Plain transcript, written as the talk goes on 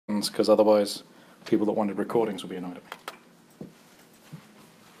buttons, because otherwise people that wanted recordings would be annoyed at me.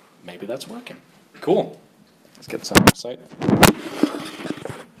 Maybe that's working. Cool. Let's get this out of my sight.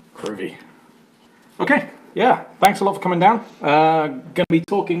 Groovy. Okay, yeah, thanks a lot for coming down. Going to be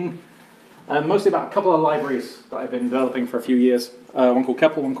talking mostly about a couple of libraries that I've been developing for a few years. One called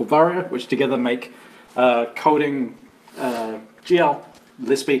CEPL, one called Varjo, which together make coding GL,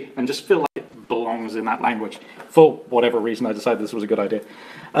 Lisping, and just feel like it belongs in that language. For whatever reason, I decided this was a good idea.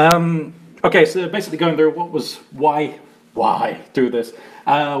 Okay, so basically going through why do this,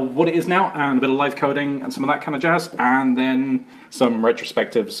 what it is now, and a bit of live coding and some of that kind of jazz, and then some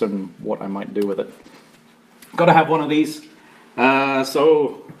retrospectives and what I might do with it. Got to have one of these.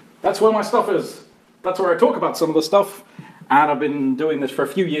 So that's where my stuff is. That's where I talk about some of the stuff. And I've been doing this for a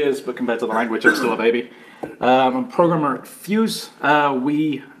few years, but compared to the language, I'm still a baby. I'm a programmer at Fuse.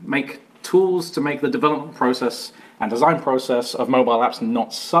 We make tools to make the development process and design process of mobile apps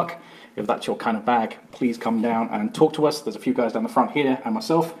not suck. If that's your kind of bag, please come down and talk to us. There's a few guys down the front here and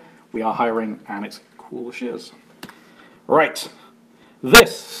myself. We are hiring, and it's cool as shiz. Right.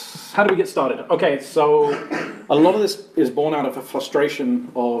 How do we get started? Okay, so a lot of this is born out of a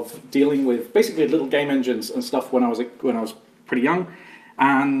frustration of dealing with basically little game engines and stuff when I was pretty young,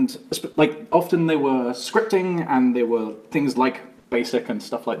 and like often they were scripting and they were things like Basic and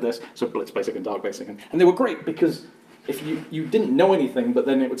stuff like this. So Blitz Basic and Dark Basic, and they were great because if you didn't know anything, but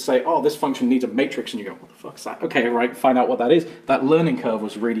then it would say, oh, this function needs a matrix, and you go, what the fuck's that? Okay, right, find out what that is. That learning curve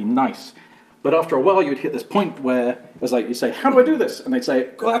was really nice. But after a while, you'd hit this point where it was like, you say, how do I do this? And they'd say,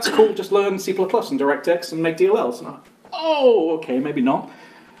 well, that's cool, just learn C++ and DirectX and make DLLs. And I'm like, oh, okay, maybe not.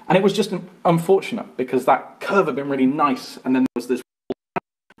 And it was just unfortunate because that curve had been really nice. And then there was this,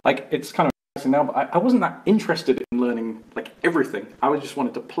 like, it's kind of interesting now, but I wasn't that interested in learning, like, everything. I just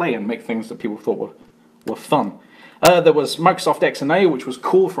wanted to play and make things that people thought were fun. There was Microsoft XNA, which was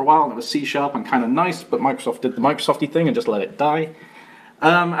cool for a while, and it was C# and kind of nice, but Microsoft did the Microsofty thing and just let it die.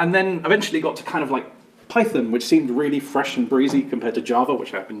 And then eventually got to kind of like Python, which seemed really fresh and breezy compared to Java,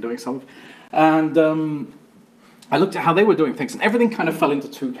 which I've been doing some of. And I looked at how they were doing things, and everything kind of fell into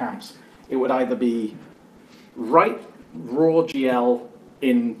two camps. It would either be write raw GL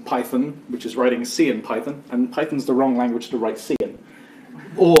in Python, which is writing C in Python, and Python's the wrong language to write C in,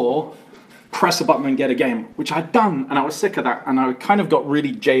 or press a button and get a game, which I'd done, and I was sick of that, and I kind of got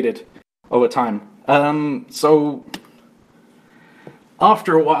really jaded over time. So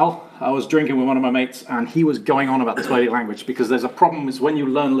after a while, I was drinking with one of my mates, and he was going on about this bloody language, because there's a problem is when you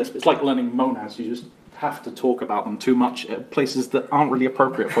learn Lisp, it's like learning monads, you just have to talk about them too much at places that aren't really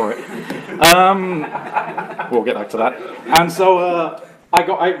appropriate for it. We'll get back to that. And so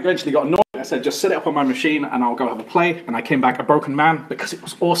I eventually got annoyed. I said, just set it up on my machine, and I'll go have a play, and I came back a broken man, because it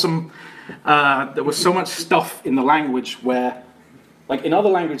was awesome. There was so much stuff in the language where, like in other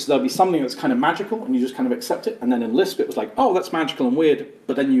languages, there'll be something that's kind of magical, and you just kind of accept it. And then in Lisp, it was like, oh, that's magical and weird.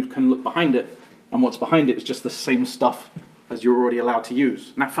 But then you can look behind it, and what's behind it is just the same stuff as you're already allowed to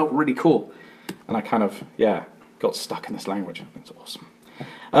use. And that felt really cool. And I kind of, yeah, got stuck in this language. It's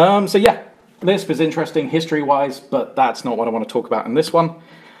awesome. So yeah, Lisp is interesting history-wise, but that's not what I want to talk about in this one.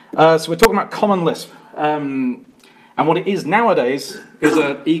 So we're talking about common Lisp. And what it is nowadays is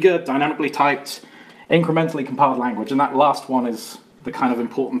an eager, dynamically typed, incrementally compiled language. And that last one is the kind of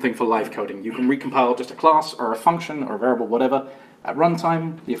important thing for live coding. You can recompile just a class or a function or a variable, whatever, at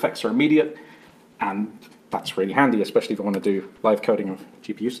runtime. The effects are immediate, and that's really handy, especially if you want to do live coding of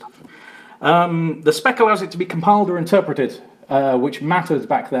GPU stuff. The spec allows it to be compiled or interpreted, which mattered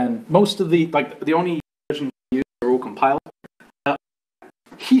back then. Most of the only versions used are all compiled.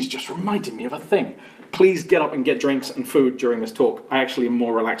 He's just reminded me of a thing. Please get up and get drinks and food during this talk. I actually am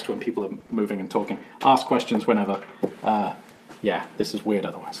more relaxed when people are moving and talking. Ask questions whenever. Yeah, this is weird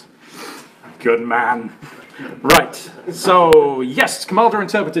otherwise. Good man. Right, so yes, compiled or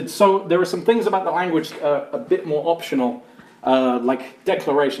interpreted. So there are some things about the language a bit more optional, like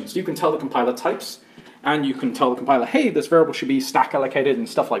declarations. You can tell the compiler types, and you can tell the compiler, hey, this variable should be stack allocated and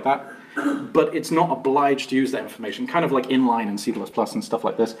stuff like that. But it's not obliged to use that information, kind of like inline and C++ and stuff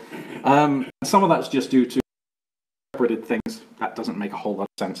like this. Some of that's just due to interpreted things. That doesn't make a whole lot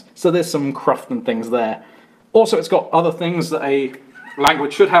of sense. So there's some cruft and things there. Also, it's got other things that a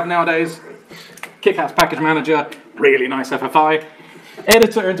language should have nowadays. Kick-ass package manager, really nice FFI.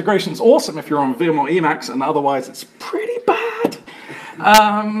 Editor integration's awesome if you're on Vim or Emacs, and otherwise it's pretty bad.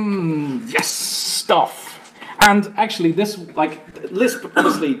 Yes, stuff. And actually this, like, Lisp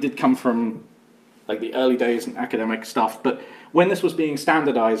obviously did come from like the early days and academic stuff, but when this was being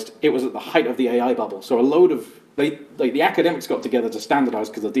standardized, it was at the height of the AI bubble. So a load of, the academics got together to standardize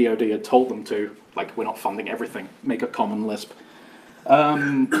because the DoD had told them to, like, we're not funding everything, make a common Lisp.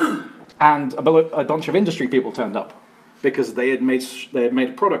 And a bunch of industry people turned up because they had made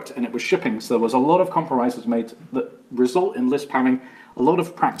a product and it was shipping. So there was a lot of compromises made that result in Lisp having a lot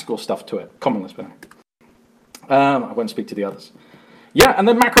of practical stuff to it, common Lisp. I won't speak to the others. Yeah, and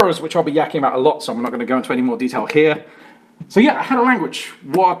then macros, which I'll be yakking about a lot, so I'm not going to go into any more detail here. So yeah, I had a language.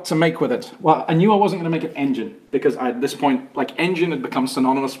 What to make with it? Well, I knew I wasn't going to make an engine because at this point, like, engine had become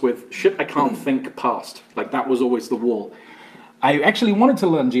synonymous with shit I can't think past. Like, that was always the wall. I actually wanted to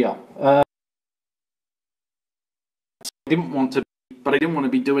learn GL. I didn't want to, but I didn't want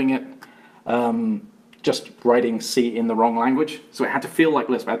to be doing it just writing C in the wrong language. So it had to feel like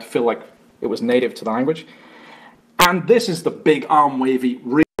Lisp. It had to feel like it was native to the language. And this is the big arm-wavy,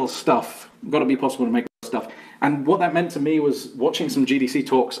 real stuff. Got to be possible to make real stuff. And what that meant to me was watching some GDC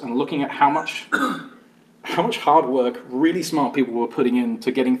talks and looking at how much hard work really smart people were putting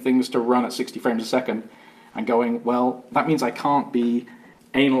into getting things to run at 60 frames a second, and going, well, that means I can't be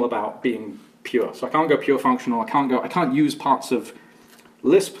anal about being pure. So I can't go pure functional. I can't use parts of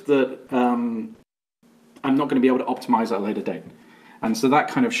Lisp that I'm not going to be able to optimize at a later date. And so that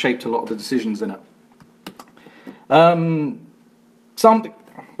kind of shaped a lot of the decisions in it.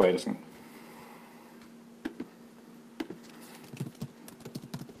 Wait a second.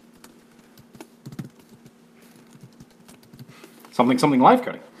 Something live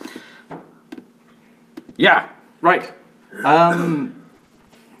coding. Yeah, right. I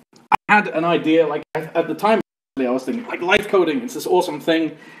had an idea, like, at the time, I was thinking, like, live coding, it's this awesome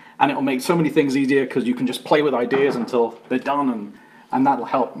thing, and it'll make so many things easier because you can just play with ideas until they're done, and that'll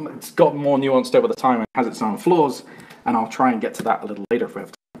help. It's got more nuanced over the time and has its own flaws, and I'll try and get to that a little later if we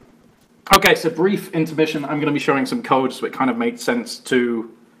have time. Okay, so brief intermission. I'm going to be showing some code, so it kind of made sense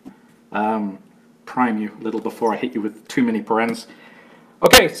to prime you a little before I hit you with too many parens.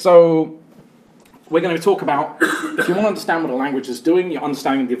 Okay, so we're going to talk about, if you want to understand what a language is doing, you're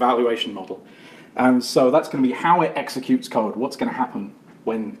understanding the evaluation model. And so that's going to be how it executes code, what's going to happen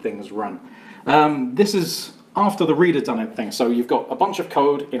when things run. This is after the reader done everything. So you've got a bunch of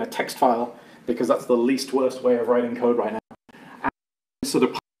code in a text file, because that's the least worst way of writing code right now. And sort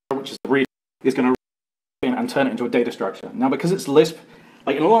of, which is the reader, is going to read and turn it into a data structure. Now, because it's Lisp,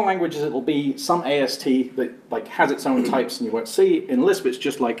 like in a lot of languages, it'll be some AST that like has its own types, and you won't see. In Lisp, it's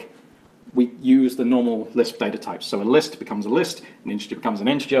just like we use the normal Lisp data types. So a list becomes a list, an integer becomes an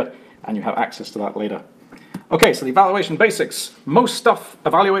integer, and you have access to that later. Okay, so the evaluation basics. Most stuff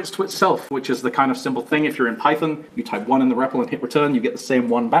evaluates to itself, which is the kind of simple thing. If you're in Python, you type 1 in the REPL and hit return, you get the same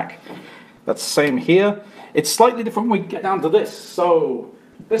 1 back. That's the same here. It's slightly different when we get down to this. So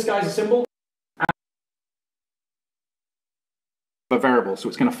this guy's a symbol. A variable, so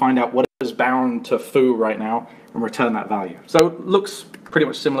it's going to find out what is bound to foo right now and return that value. So it looks pretty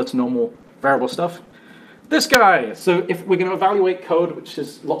much similar to normal variable stuff. This guy, so if we're going to evaluate code, which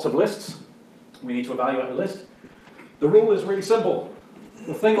is lots of lists, we need to evaluate a list. The rule is really simple.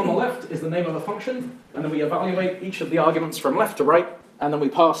 The thing on the left is the name of the function, and then we evaluate each of the arguments from left to right, and then we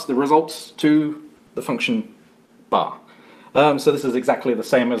pass the results to the function bar. So this is exactly the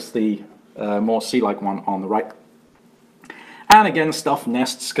same as the more C-like one on the right. And again, stuff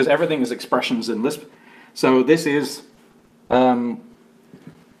nests, because everything is expressions in Lisp. So this is, we're going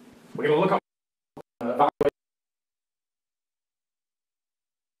to look up evaluate.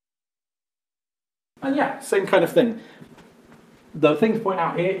 And yeah, same kind of thing. The thing to point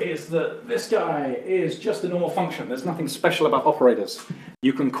out here is that this guy is just a normal function. There's nothing special about operators.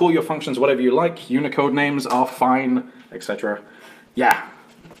 You can call your functions whatever you like. Unicode names are fine, etc. Yeah.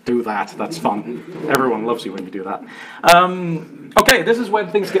 Do that, that's fun. Everyone loves you when you do that. Okay, this is when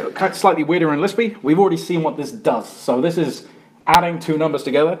things get kind of slightly weirder and lispy. We've already seen what this does. So this is adding two numbers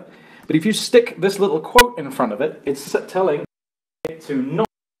together. But if you stick this little quote in front of it, it's telling it to not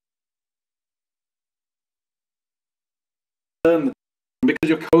turn the, because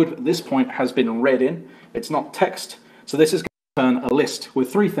your code at this point has been read in, it's not text. So this is going to turn a list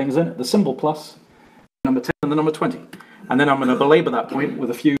with three things in it, the symbol plus, number 10 and the number 20. And then I'm going to belabor that point with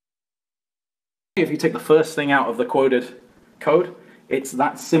a few. If you take the first thing out of the quoted code, it's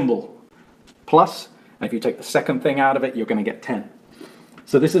that symbol plus. And if you take the second thing out of it, you're going to get 10.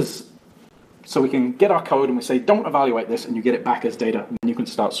 So this is, so we can get our code and we say, don't evaluate this, and you get it back as data, and you can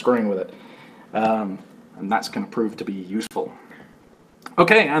start screwing with it. And that's going to prove to be useful.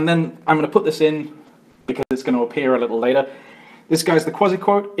 Okay, and then I'm going to put this in because it's going to appear a little later. This guy's the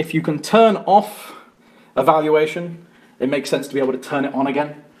quasi-quote. If you can turn off evaluation, it makes sense to be able to turn it on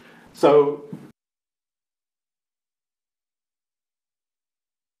again. So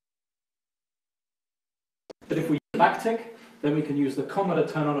but if we backtick, then we can use the comma to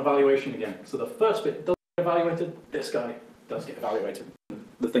turn on evaluation again. So the first bit doesn't get evaluated, this guy does get evaluated,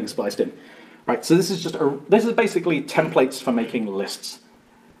 the thing spliced in. Right, so this is basically templates for making lists.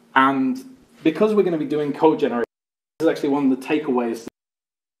 And because we're going to be doing code generation, this is actually one of the takeaways.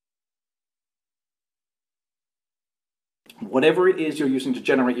 Whatever it is you're using to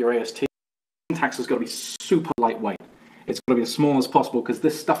generate your AST, syntax has got to be super lightweight. It's got to be as small as possible because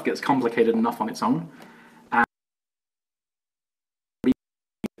this stuff gets complicated enough on its own. And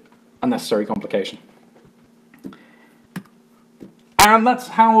unnecessary complication. And that's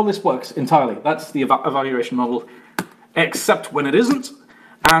how this works entirely. That's the evaluation model, except when it isn't.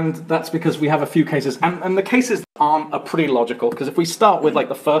 And that's because we have a few cases. And the cases are pretty logical, because if we start with like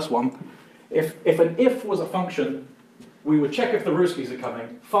the first one, if an if was a function, we would check if the Ruskies are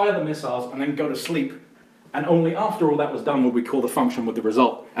coming, fire the missiles, and then go to sleep. And only after all that was done would we call the function with the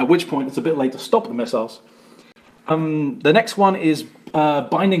result, at which point it's a bit late to stop the missiles. The next one is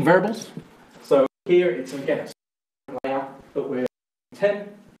binding variables. So here it's again a layout, but we're 10,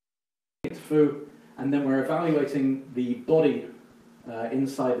 it's foo, and then we're evaluating the body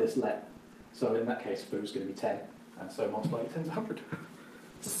inside this let. So in that case, foo is going to be 10, and so multiply 10 to 100.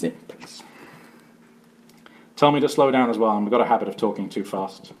 Simple. Tell me to slow down as well. I've got a habit of talking too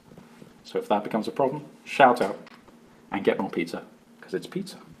fast. So if that becomes a problem, shout out and get more pizza, because it's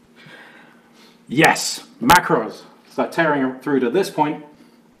pizza. Yes, macros. So tearing through to this point,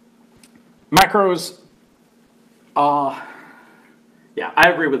 macros are, yeah, I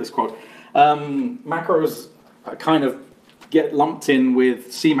agree with this quote. Macros kind of get lumped in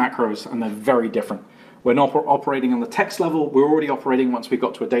with C macros, and they're very different. We're not operating on the text level, we're already operating once we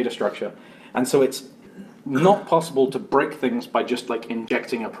got to a data structure. And so it's not possible to break things by just like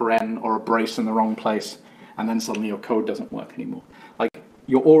injecting a paren or a brace in the wrong place, and then suddenly your code doesn't work anymore. Like,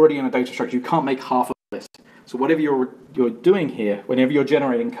 you're already in a data structure, you can't make half of a list. So whatever you're doing here, whenever you're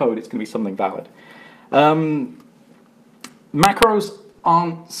generating code, it's going to be something valid. Macros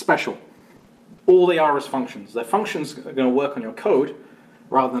aren't special. All they are is functions. They're functions that are going to work on your code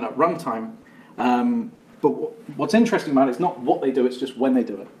rather than at runtime. But what's interesting about it is not what they do, it's just when they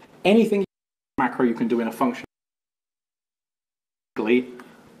do it. Anything macro you can do in a function.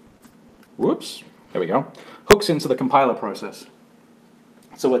 Whoops, there we go. Hooks into the compiler process.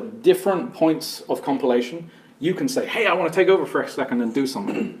 So at different points of compilation, you can say, hey, I want to take over for a second and do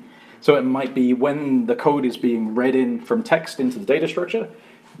something. So it might be when the code is being read in from text into the data structure,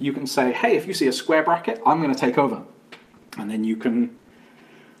 you can say, hey, if you see a square bracket, I'm going to take over. And then you can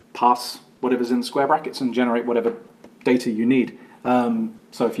pass whatever's in the square brackets and generate whatever data you need.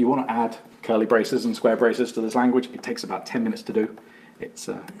 So if you want to add curly braces and square braces to this language, it takes about 10 minutes to do. It's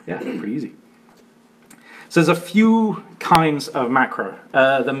yeah, pretty easy. So there's a few kinds of macro.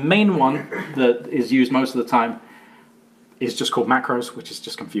 The main one that is used most of the time is just called macros, which is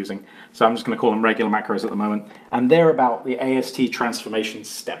just confusing. So I'm just going to call them regular macros at the moment. And they're about the AST transformation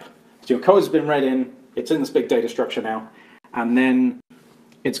step. So your code has been read in, it's in this big data structure now, and then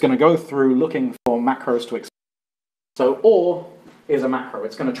it's going to go through looking for macros to expand. So OR is a macro.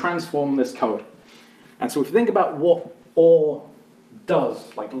 It's going to transform this code. And so if you think about what OR does,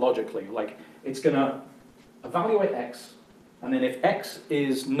 like logically, like it's going to evaluate X, and then if X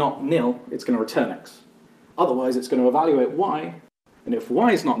is not nil, it's going to return X. Otherwise, it's going to evaluate Y, and if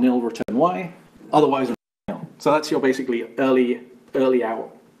Y is not nil, return Y. Otherwise, return nil. So that's your basically early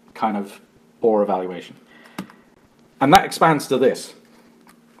out kind of OR evaluation. And that expands to this,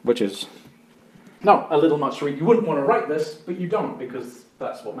 which is not a little much to read. You wouldn't want to write this, but you don't, because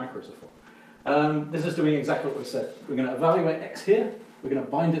that's what macros are for. This is doing exactly what we said. We're going to evaluate X here. We're going to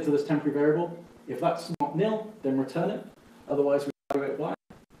bind it to this temporary variable. If that's not nil, then return it. Otherwise, we evaluate Y.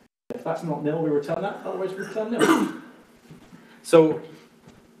 If that's not nil, we return that. Otherwise, we return nil. So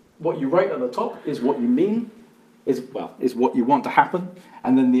what you write at the top is what you mean, is what you want to happen,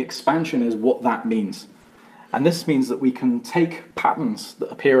 and then the expansion is what that means. And this means that we can take patterns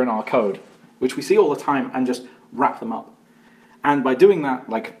that appear in our code, which we see all the time, and just wrap them up. And by doing that,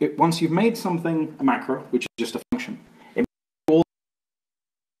 like once you've made something a macro, which is just a function, it all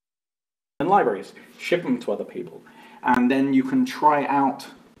in libraries, ship them to other people, and then you can try out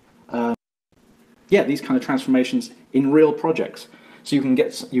these kind of transformations in real projects. So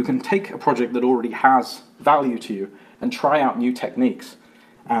you can take a project that already has value to you and try out new techniques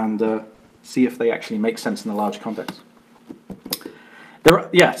and see if they actually make sense in the larger context.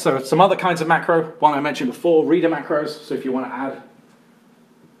 So some other kinds of macro. One I mentioned before, reader macros. So if you want to add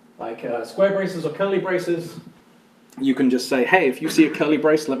like square braces or curly braces, you can just say, hey, if you see a curly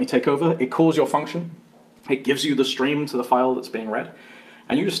brace, let me take over. It calls your function. It gives you the stream to the file that's being read.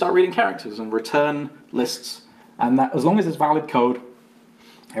 And you just start reading characters and return lists. And that, as long as it's valid code,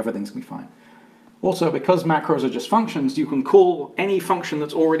 everything's going to be fine. Also, because macros are just functions, you can call any function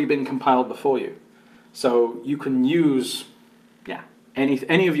that's already been compiled before you. So you can use, yeah,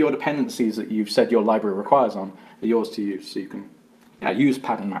 any of your dependencies that you've said your library requires on are yours to use. So you can use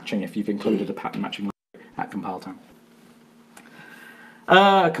pattern matching if you've included a pattern matching library at compile time.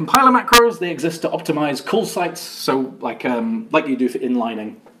 Compiler macros, they exist to optimize call sites. So like you do for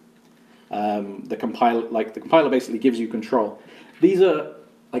inlining, the compiler basically gives you control. These are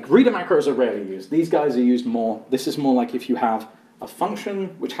like reader macros are rarely used. These guys are used more. This is more like if you have a function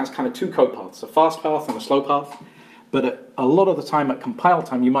which has kind of two code paths, a fast path and a slow path. But a lot of the time at compile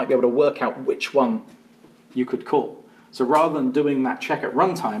time, you might be able to work out which one you could call. So rather than doing that check at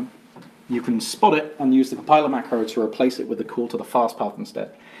runtime, you can spot it and use the compiler macro to replace it with the call to the fast path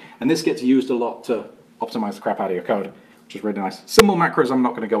instead. And this gets used a lot to optimize the crap out of your code, which is really nice. Symbol macros I'm not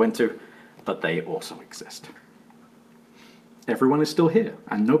going to go into, but they also exist. Everyone is still here,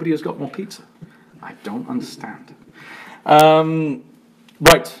 and nobody has got more pizza. I don't understand.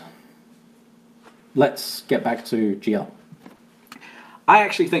 Right. Let's get back to GL. I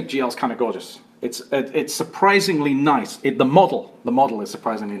actually think GL is kind of gorgeous. It's surprisingly nice. The model is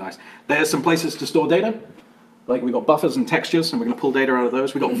surprisingly nice. There's some places to store data. Like we've got buffers and textures, and we're going to pull data out of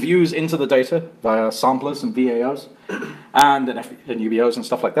those. We've got views into the data via samplers and VAOs and UBOs and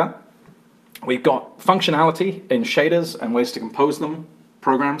stuff like that. We've got functionality in shaders and ways to compose them,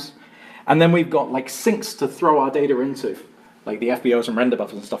 programs. And then we've got like sinks to throw our data into, like the FBOs and render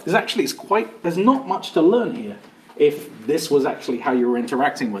buffers and stuff. There's not much to learn here if this was actually how you were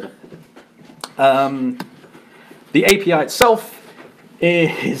interacting with it. The API itself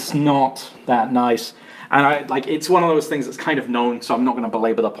is not that nice. And it's one of those things that's kind of known, so I'm not going to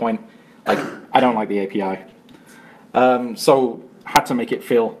belabor the point. Like, I don't like the API. So had to make it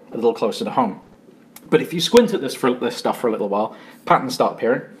feel a little closer to home. But if you squint at this stuff for a little while, patterns start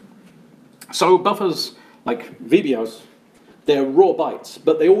appearing. So buffers, like VBOs, they're raw bytes,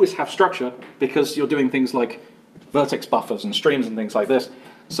 but they always have structure because you're doing things like vertex buffers and streams and things like this.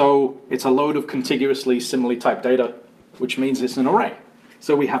 So it's a load of contiguously similarly typed data, which means it's an array.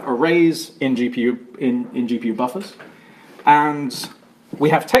 So we have arrays in GPU buffers, and we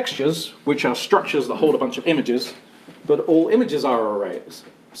have textures, which are structures that hold a bunch of images, but all images are arrays.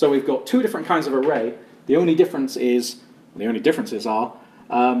 So we've got two different kinds of array. The only differences are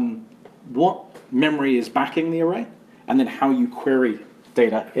what memory is backing the array, and then how you query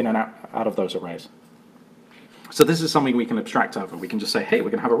data in and out of those arrays. So this is something we can abstract over. We can just say, hey,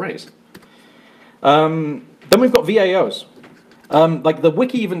 we're going to have arrays. Then we've got VAOs. Like the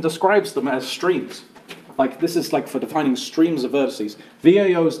wiki even describes them as streams. Like this is like for defining streams of vertices.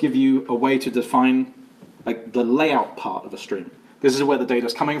 VAOs give you a way to define like the layout part of a stream. This is where the data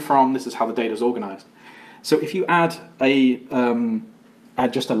is coming from. This is how the data is organized. So if you add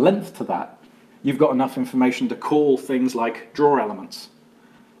just a length to that, you've got enough information to call things like draw elements,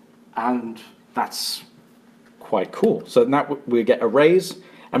 and that's quite cool. So now we get arrays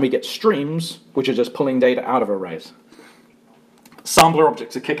and we get streams, which are just pulling data out of arrays. Sampler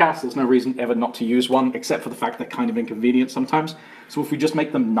objects are kick-ass. There's no reason ever not to use one, except for the fact they're kind of inconvenient sometimes. So if we just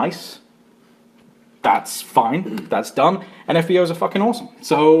make them nice, that's fine. That's done. And FBOs are fucking awesome.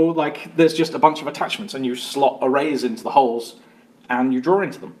 So like, there's just a bunch of attachments, and you slot arrays into the holes, and you draw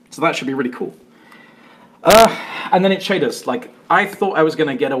into them. So that should be really cool. And then it's shaders. Like, I thought I was going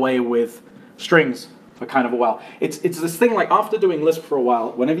to get away with strings for kind of a while. It's this thing like after doing Lisp for a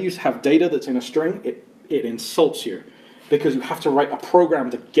while, whenever you have data that's in a string, it insults you because you have to write a program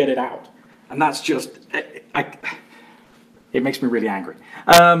to get it out. And that's just, it makes me really angry.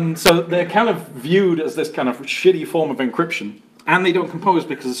 So they're kind of viewed as this kind of shitty form of encryption, and they don't compose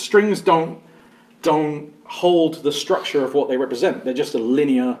because strings don't hold the structure of what they represent. They're just a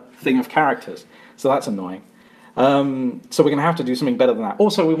linear thing of characters. So that's annoying. So we're going to have to do something better than that.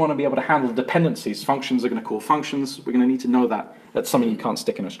 Also, we want to be able to handle dependencies. Functions are going to call functions. We're going to need to know that. That's something you can't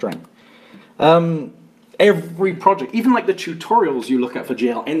stick in a string. Every project, even like the tutorials you look at for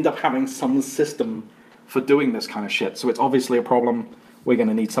GL, end up having some system for doing this kind of shit. So it's obviously a problem. We're going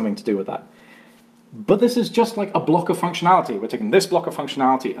to need something to do with that. But this is just like a block of functionality. We're taking this block of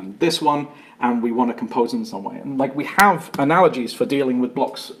functionality and this one, and we want to compose in some way. And like we have analogies for dealing with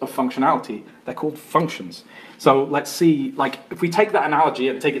blocks of functionality. They're called functions. So let's see, like if we take that analogy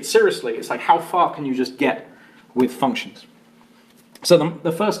and take it seriously, it's like how far can you just get with functions? So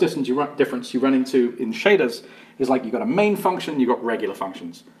the first difference you run into in shaders is like you've got a main function, you've got regular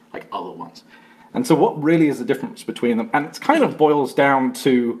functions, like other ones. And so what really is the difference between them? And it kind of boils down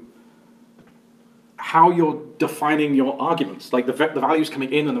to how you're defining your arguments, like the values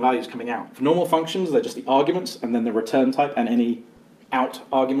coming in and the values coming out. For normal functions, they're just the arguments and then the return type and any out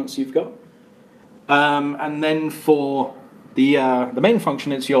arguments you've got. And then for the main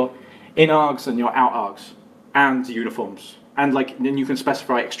function, it's your in-args and your out-args and uniforms. And like then you can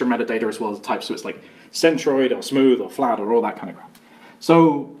specify extra metadata as well as types, so it's like centroid or smooth or flat or all that kind of crap.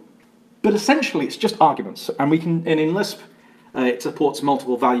 So, but essentially it's just arguments, and we can, and in Lisp, it supports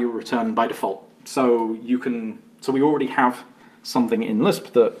multiple value return by default. So you can, so we already have something in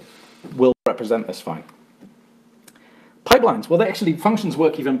Lisp that will represent this fine. Pipelines, well, they actually, functions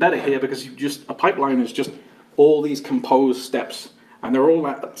work even better here because you just, a pipeline is just all these composed steps, and they're all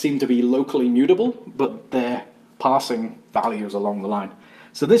that seem to be locally mutable, but they're passing values along the line.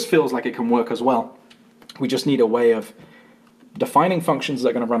 So this feels like it can work as well. We just need a way of defining functions that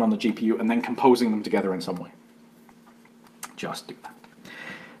are going to run on the GPU and then composing them together in some way. Just do that.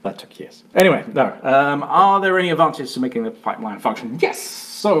 That took years. Anyway, no. Are there any advantages to making the pipeline function? Yes!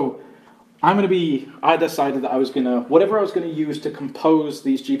 So I decided that I was going to, whatever I was going to use to compose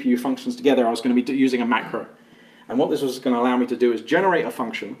these GPU functions together, I was going to be using a macro. And what this was going to allow me to do is generate a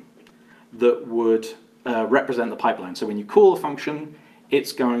function that would represent the pipeline. So when you call a function,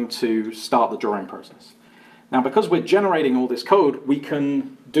 it's going to start the drawing process. Now, because we're generating all this code, we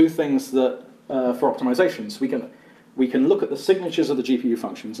can do things that, for optimizations, we can look at the signatures of the GPU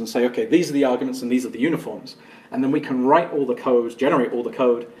functions and say, okay, these are the arguments and these are the uniforms. And then we can write all the code, generate all the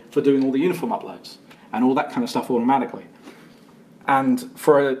code for doing all the uniform uploads and all that kind of stuff automatically. And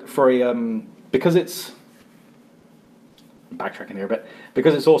because it's, backtracking here a bit,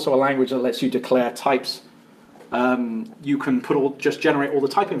 because it's also a language that lets you declare types, you can just generate all the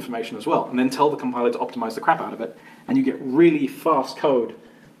type information as well, and then tell the compiler to optimize the crap out of it, and you get really fast code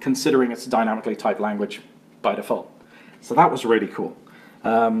considering it's a dynamically typed language by default. So that was really cool.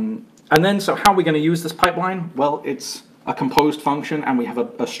 And then, so how are we going to use this pipeline? Well, it's a composed function, and we have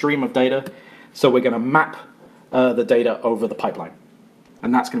a stream of data, so we're going to map the data over the pipeline,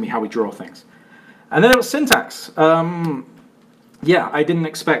 and that's going to be how we draw things. And then it was syntax. Yeah, I didn't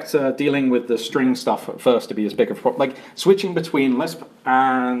expect dealing with the string stuff at first to be as big of a problem. Like, switching between Lisp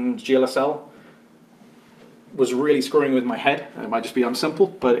and GLSL was really screwing with my head. It might just be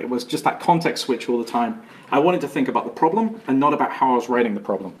unsimple, but it was just that context switch all the time. I wanted to think about the problem and not about how I was writing the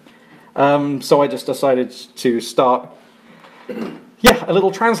problem. So I just decided to start, yeah, a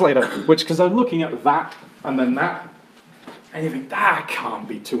little translator, which, because I'm looking at that and then that, and you think, that can't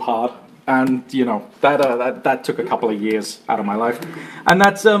be too hard. And you know that took a couple of years out of my life, and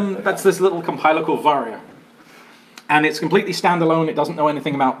that's this little compiler called Varjo, and it's completely standalone. It doesn't know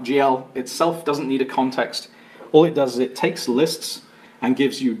anything about GL itself. Doesn't need a context. All it does is it takes lists and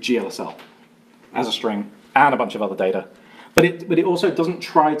gives you GLSL as a string and a bunch of other data, but it also doesn't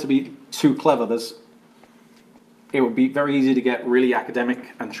try to be too clever. It would be very easy to get really academic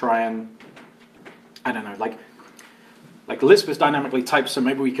and try and, I don't know, like Lisp is dynamically typed, so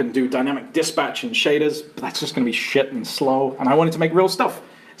maybe we can do dynamic dispatch and shaders, but that's just going to be shit and slow, and I wanted to make real stuff,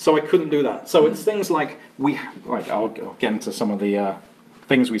 so I couldn't do that. So it's things like, I'll get into some of the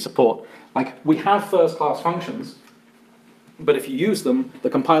things we support. Like, we have first-class functions, but if you use them, the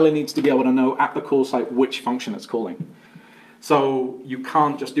compiler needs to be able to know at the call site which function it's calling. So you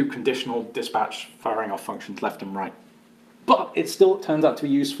can't just do conditional dispatch, firing off functions left and right. But it still turns out to be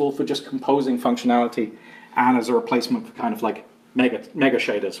useful for just composing functionality and as a replacement for kind of like mega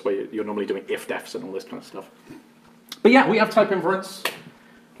shaders where you're normally doing if-defs and all this kind of stuff. But yeah, we have type inference.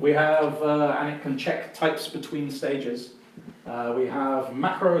 We have, and it can check types between stages. We have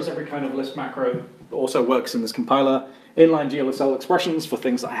macros, every kind of Lisp macro also works in this compiler. Inline GLSL expressions for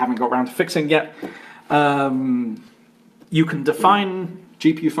things that I haven't got around to fixing yet. You can define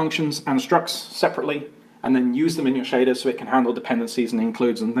GPU functions and structs separately and then use them in your shader so it can handle dependencies and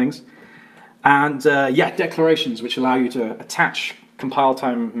includes and things. And yeah, declarations, which allow you to attach compile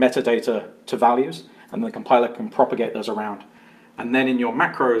time metadata to values, and the compiler can propagate those around. And then in your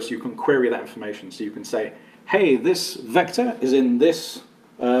macros, you can query that information. So you can say, hey, this vector is in this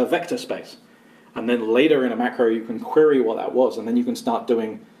vector space. And then later in a macro, you can query what that was, and then you can start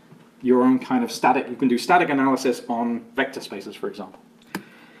doing your own kind of static. You can do static analysis on vector spaces, for example,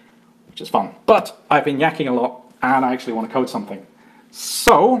 which is fun. But I've been yakking a lot, and I actually want to code something.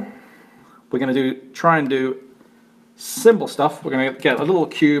 So we're going to try and do simple stuff. We're going to get a little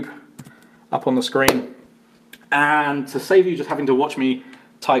cube up on the screen. And to save you just having to watch me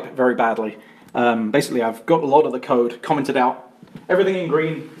type very badly, basically I've got a lot of the code commented out. Everything in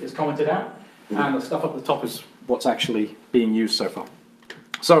green is commented out, and the stuff up the top is what's actually being used so far.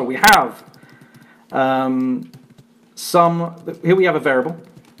 So we have here we have a variable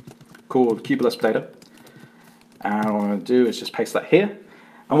called cube-lisp data. And what I'm going to do is just paste that here.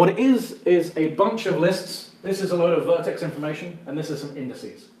 And what it is a bunch of lists. This is a load of vertex information, and this is some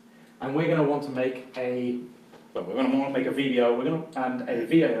indices. and we're going to want to make a, well, we're going to want to make a video, and a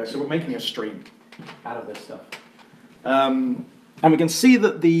VAO, so we're making a stream out of this stuff. And we can see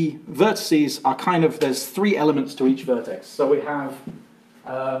that the vertices are kind of, there's 3 elements to each vertex. So we have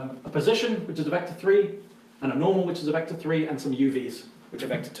a position, which is a vector 3, and a normal, which is a vector 3, and some UVs, which are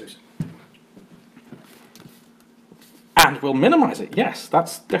vector 2s. And we'll minimize it. Yes,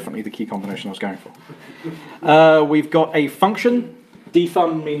 that's definitely the key combination I was going for. We've got a function.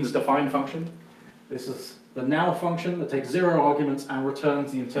 Defun means define function. This is the now function that takes 0 arguments and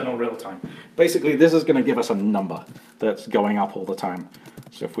returns the internal real time. Basically, this is going to give us a number that's going up all the time.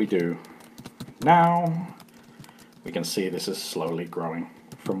 So if we do now, we can see this is slowly growing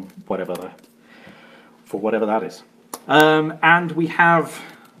from whatever that is. And we have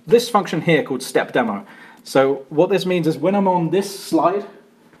this function here called step demo. So what this means is when I'm on this slide,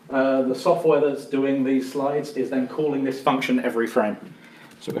 the software that's doing these slides is then calling this function every frame.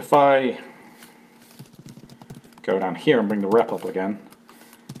 So if I go down here and bring the rep up again,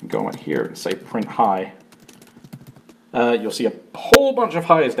 and go in here and say print high, you'll see a whole bunch of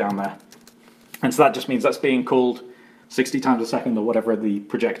highs down there. And so that just means that's being called 60 times a second or whatever the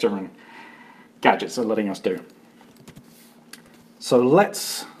projector and gadgets are letting us do. So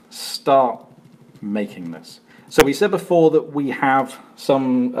let's start making this. So we said before that we have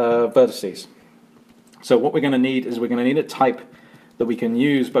some vertices. So what we're going to need is we're going to need a type that we can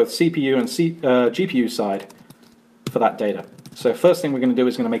use both CPU and GPU side for that data. So first thing we're going to do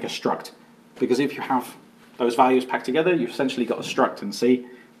is going to make a struct, because if you have those values packed together, you've essentially got a struct in C.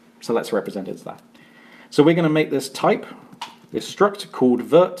 So let's represent it as that. So we're going to make this type, this struct called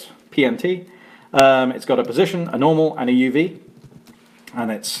vert pnt. It's got a position, a normal, and a UV. And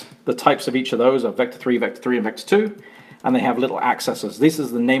it's the types of each of those are vector 3, and vector 2. And they have little accessors. This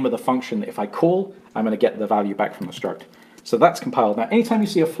is the name of the function that if I call, I'm going to get the value back from the struct. So that's compiled. Now, anytime you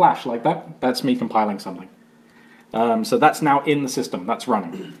see a flash like that, that's me compiling something. So that's now in the system. That's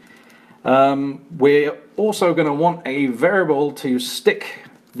running. We're also going to want a variable to stick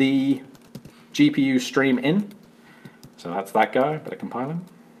the GPU stream in. So that's that guy. Better compile him.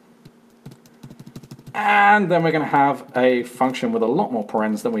 And then we're going to have a function with a lot more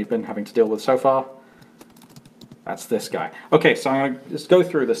parens than we've been having to deal with so far. That's this guy. Okay, so I'm going to just go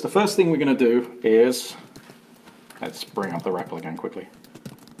through this. The first thing we're going to do is, let's bring up the REPL again quickly.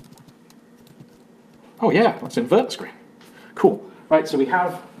 Oh yeah, let's invert the screen. Cool. Right, so we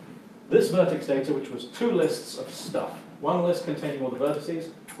have this vertex data, which was 2 lists of stuff. One list containing all the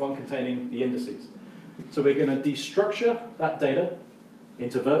vertices, one containing the indices. So we're going to destructure that data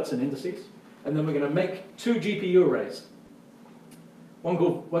into verts and indices. And then we're going to make 2 GPU arrays.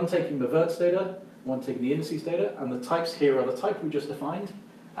 One taking the verts data, one taking the indices data, and the types here are the type we just defined,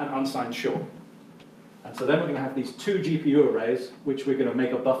 and unsigned short. And so then we're going to have these 2 GPU arrays, which we're going to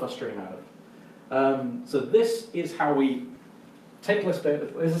make a buffer stream out of. So this is how we take list data,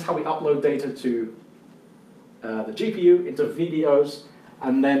 this is how we upload data to the GPU into videos,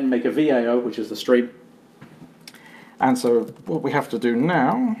 and then make a VAO, which is the stream. And so what we have to do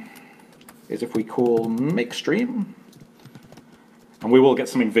now is if we call make stream, and we will get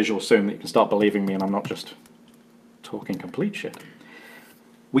something visual soon that you can start believing me and I'm not just talking complete shit.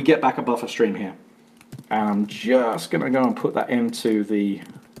 We get back a buffer stream here. And I'm just going to go and put that into the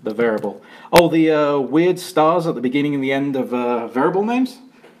variable. Oh, the weird stars at the beginning and the end of variable names?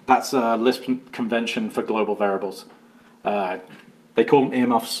 That's a Lisp convention for global variables. They call them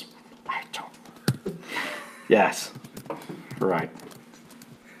earmuffs. I don't. Yes. Right.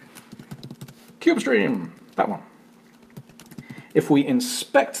 CubeStream, that one. If we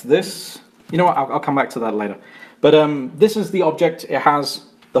inspect this, you know what, I'll come back to that later. But this is the object. It has,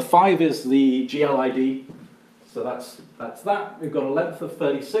 the 5 is the GLID, so that's that. We've got a length of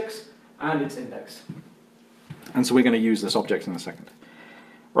 36, and its index. And so we're going to use this object in a second.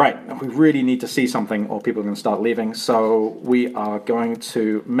 Right, we really need to see something or people are going to start leaving, so we are going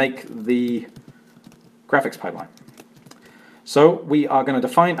to make the graphics pipeline. So we are going to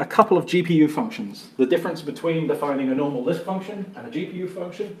define a couple of GPU functions. The difference between defining a normal Lisp function and a GPU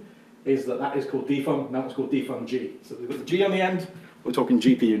function is that that is called defun, and that was called defun-G. So we've got the G on the end, we're talking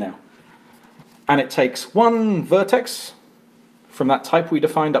GPU now. And it takes one vertex from that type we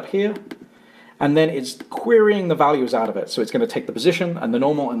defined up here, and then it's querying the values out of it. So it's going to take the position and the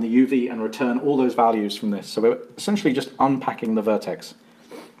normal and the UV and return all those values from this. So we're essentially just unpacking the vertex.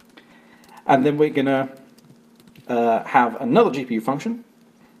 And then we're going to have another GPU function,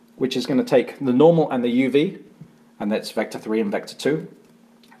 which is going to take the normal and the UV, and that's vector 3 and vector 2.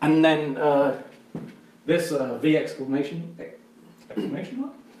 And then this V exclamation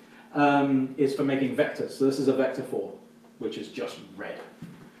mark is for making vectors. So this is a vector 4, which is just red.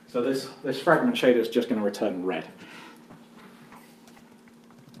 So this fragment shader is just going to return red.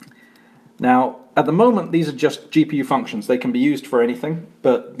 Now, at the moment, these are just GPU functions. They can be used for anything,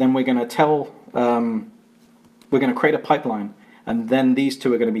 but then we're going to tell, we're going to create a pipeline, and then these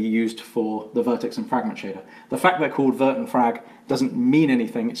two are going to be used for the vertex and fragment shader. The fact they're called vert and frag doesn't mean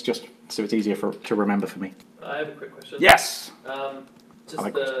anything. It's just so it's easier to remember for me. I have a quick question. Yes. Just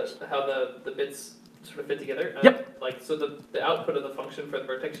like how the bits sort of fit together. Yep. Like so the output of the function for the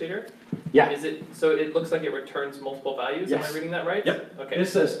vertex shader. Yeah. Is it so it looks like it returns multiple values? Yes. Am I reading that right? Yep. Okay.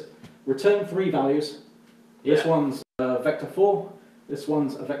 This says return 3 values. This Yeah. one's vector 4. This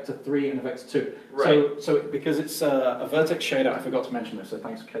one's a vector 3 and a vector 2. Right. So because it's a vertex shader, I forgot to mention this, so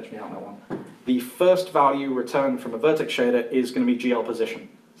thanks for catching me out on that one. The first value returned from a vertex shader is going to be GL position.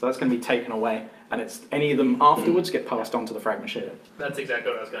 So that's going to be taken away, and it's any of them afterwards get passed on to the fragment shader. That's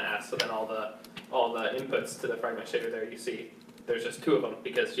exactly what I was going to ask. So then all the inputs to the fragment shader there you see, there's just 2 of them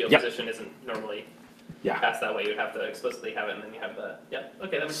because GL position isn't normally passed that way. You'd have to explicitly have it, and then you have the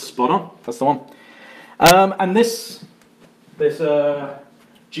Okay, that makes sense. Spot on. That's the one. And this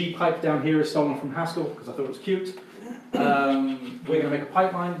G pipe down here is stolen from Haskell because I thought it was cute. We're going to make a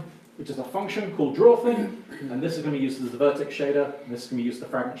pipeline, which is a function called draw thing, and this is going to be used as the vertex shader, and this is going to be used as the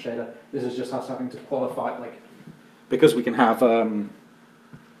fragment shader. This is just us having to qualify, like, because we can have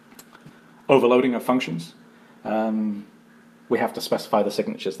overloading of functions, we have to specify the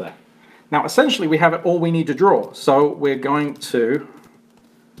signatures there. Now, essentially, we have all we need to draw, so we're going to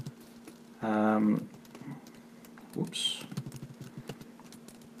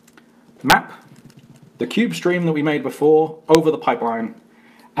map the cube stream that we made before over the pipeline,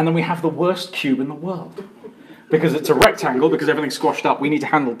 and then we have the worst cube in the world. Because it's a rectangle, because everything's squashed up, we need to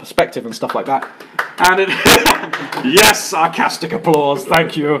handle perspective and stuff like that. And it yes, sarcastic applause,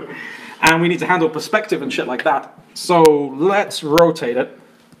 thank you. And we need to handle perspective and shit like that. So let's rotate it.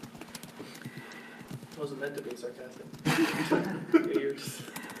 It wasn't meant to be sarcastic. You're just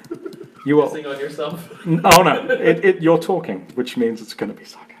You will. pissing on yourself. Oh no, you're talking, which means it's going to be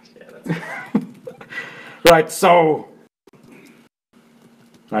sarcastic. Yeah, that's Right, so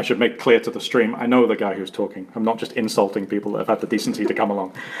I should make clear to the stream, I know the guy who's talking. I'm not just insulting people that have had the decency to come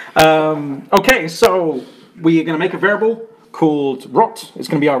along. Okay, so we're going to make a variable called rot. It's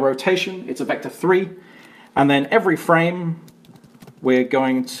going to be our rotation. It's a vector 3. And then every frame, we're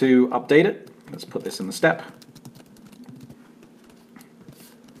going to update it. Let's put this in the step.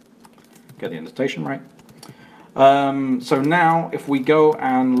 Get the indentation right. So now, if we go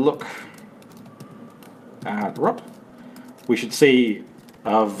and look at rot, we should see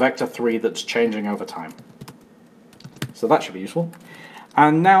a vector 3 that's changing over time. So that should be useful.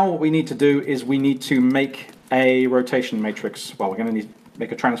 And now what we need to do is we need to make a rotation matrix. Well, we're going to need to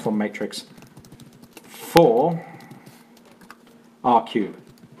make a transform matrix for our cube.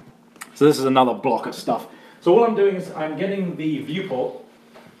 So this is another block of stuff. So all I'm doing is I'm getting the viewport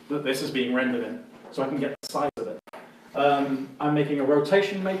that this is being rendered in, so I can get the size of it. I'm making a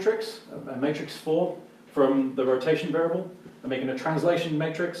rotation matrix, a matrix 4, from the rotation variable. I'm making a translation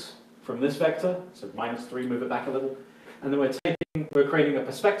matrix from this vector, so -3, move it back a little. And then we're creating a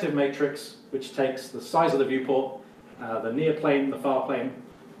perspective matrix, which takes the size of the viewport, the near plane, the far plane,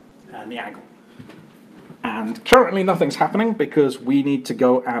 and the angle. And currently nothing's happening because we need to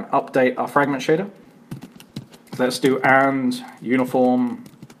go and update our fragment shader. So let's do and uniform.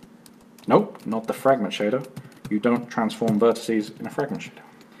 Nope, not the fragment shader. You don't transform vertices in a fragment shader.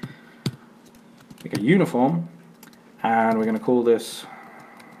 Make a uniform, and we're going to call this,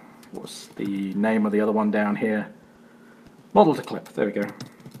 what's the name of the other one down here? Model to clip, there we go.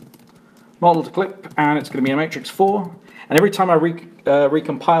 Model to clip, and it's going to be a matrix 4. And every time I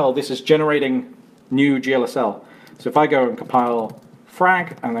recompile, this is generating new GLSL. So if I go and compile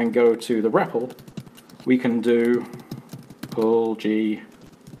frag, and then go to the REPL, we can do pull G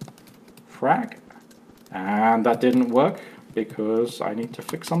frag. And that didn't work because I need to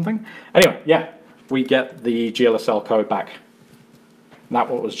fix something. Anyway, yeah, we get the GLSL code back. That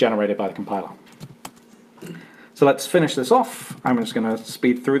what was generated by the compiler. So let's finish this off. I'm just going to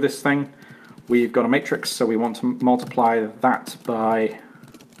speed through this thing. We've got a matrix, so we want to multiply that by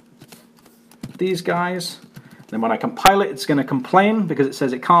these guys. Then when I compile it, it's going to complain because it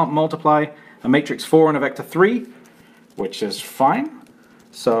says it can't multiply a matrix 4 and a vector 3, which is fine.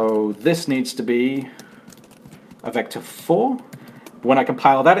 So this needs to be a vector 4. When I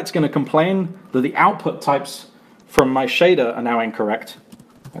compile that, it's going to complain that the output types from my shader are now incorrect.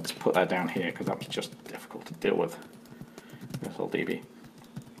 Let's put that down here because that was just difficult to deal with. DB.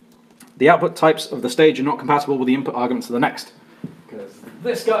 The output types of the stage are not compatible with the input arguments of the next. Because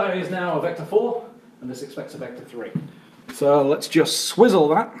this guy is now a vector 4, and this expects a vector 3. So let's just swizzle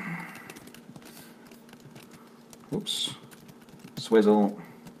that. Oops. Swizzle,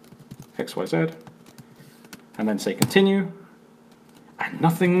 XYZ, and then say continue, and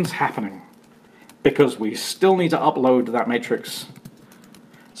nothing's happening because we still need to upload that matrix.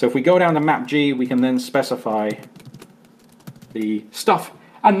 So if we go down to map G, we can then specify the stuff,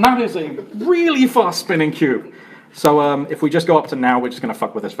 and that is a really fast spinning cube. So if we just go up to now, we're just going to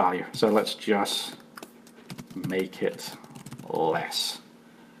fuck with this value. So let's just make it less.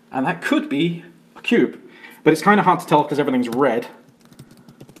 And that could be a cube, but it's kind of hard to tell because everything's red.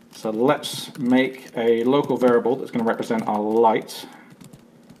 So let's make a local variable that's going to represent our light,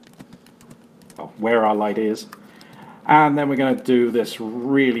 well, where our light is. And then we're going to do this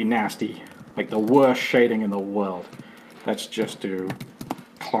really nasty, like the worst shading in the world. Let's just do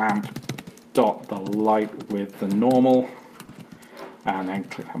clamp dot the light with the normal, and then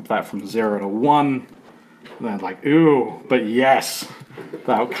clamp that from 0 to 1. And then like, ooh, but yes,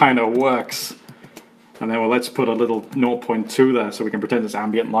 that kind of works. And then, well, let's put a little 0.2 there so we can pretend it's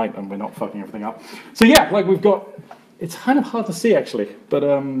ambient light and we're not fucking everything up. So yeah, like we've got, it's kind of hard to see actually, but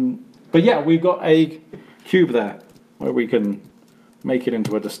yeah, we've got a cube there where we can make it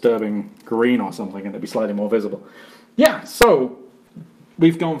into a disturbing green or something and it'll be slightly more visible. Yeah, so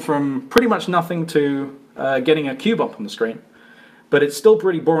we've gone from pretty much nothing to getting a cube up on the screen, but it's still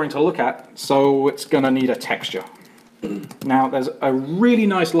pretty boring to look at, so it's going to need a texture. Now, there's a really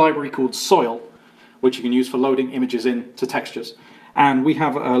nice library called Soil, which you can use for loading images into textures. And we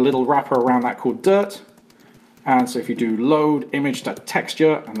have a little wrapper around that called dirt. And so if you do load image to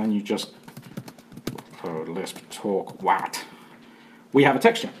texture, and then you just load Lisp talk wat, we have a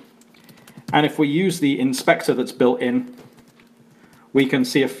texture. And if we use the inspector that's built in, we can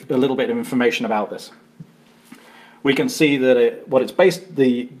see a little bit of information about this. We can see that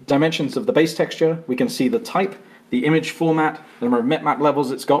the dimensions of the base texture, we can see the type, the image format, the number of bitmap levels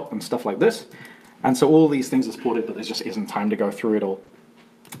it's got, and stuff like this. And so all these things are supported, but there just isn't time to go through it all.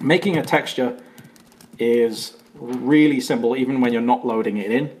 Making a texture is really simple, even when you're not loading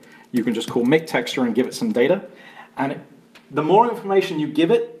it in. You can just call make texture and give it some data. And the more information you give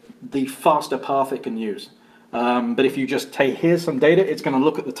it, the faster path it can use. But if you just say, here's some data, it's going to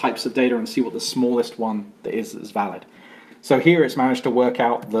look at the types of data and see what the smallest one that is valid. So here it's managed to work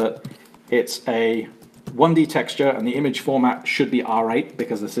out that it's a 1D texture and the image format should be R8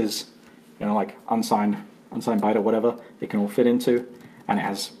 because this is, you know, like unsigned byte or whatever it can all fit into, and it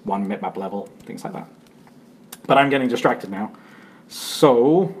has 1 bitmap level, things like that. But I'm getting distracted now.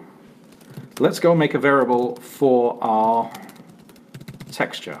 So let's go make a variable for our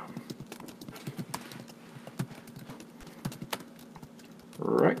texture.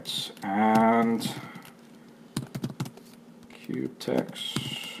 Right, and cube text.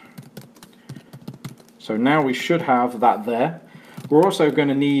 So now we should have that there. We're also going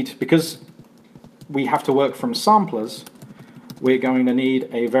to need, because we have to work from samplers, we're going to need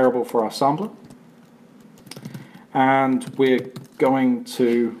a variable for our sampler. And we're going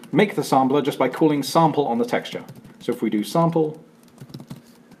to make the sampler just by calling sample on the texture. So if we do sample,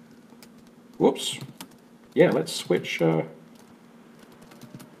 whoops, yeah, let's switch, there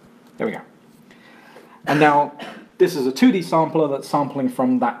we go. And now this is a 2D sampler that's sampling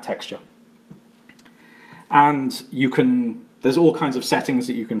from that texture. And you can, there's all kinds of settings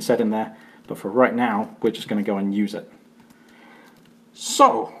that you can set in there, but for right now, we're just going to go and use it.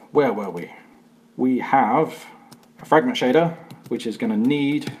 So, where were we? We have a fragment shader, which is going to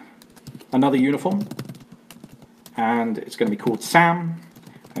need another uniform, and it's going to be called SAM,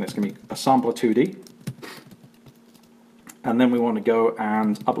 and it's going to be a sampler 2D. And then we want to go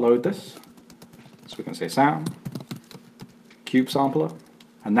and upload this. So we can say SAM, cube sampler,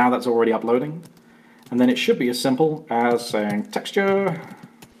 and now that's already uploading. And then it should be as simple as saying texture,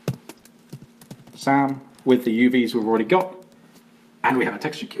 SAM, with the UVs we've already got, and we have a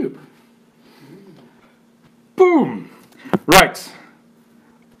texture cube. Boom! Right.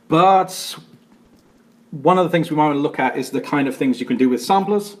 But one of the things we want to look at is the kind of things you can do with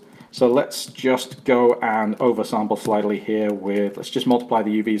samplers. So let's just go and oversample slightly here with, let's just multiply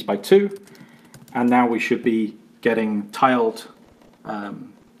the UVs by 2. And now we should be getting tiled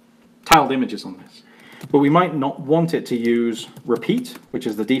images on this. But we might not want it to use repeat, which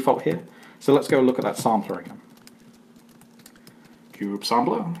is the default here. So let's go look at that sampler again. Cube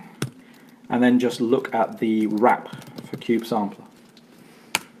sampler. And then just look at the wrap for cube sampler.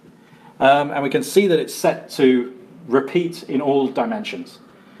 And we can see that it's set to repeat in all dimensions.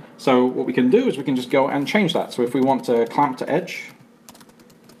 So what we can do is we can just go and change that. So if we want to clamp to edge,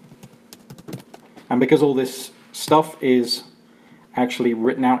 and because all this stuff is actually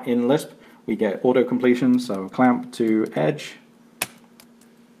written out in Lisp, we get auto completion, so clamp to edge.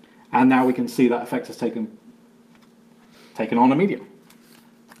 And now we can see that effect has taken on immediately.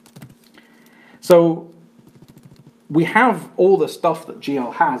 So we have all the stuff that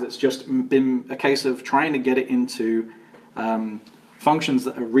GL has. It's just been a case of trying to get it into functions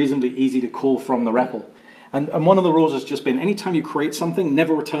that are reasonably easy to call from the REPL. And one of the rules has just been, anytime you create something,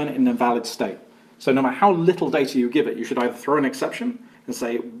 never return it in a valid state. So no matter how little data you give it, you should either throw an exception and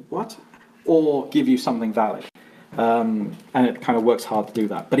say, what? Or give you something valid. And it kind of works hard to do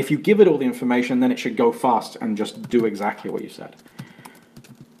that. But if you give it all the information, then it should go fast and just do exactly what you said.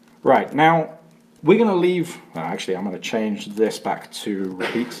 Right, now we're going to leave, actually I'm going to change this back to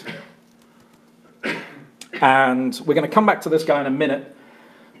repeat. And we're going to come back to this guy in a minute,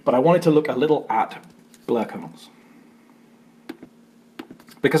 but I wanted to look a little at blur kernels.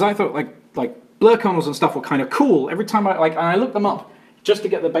 Because I thought like blur kernels and stuff were kind of cool. Every time I looked them up just to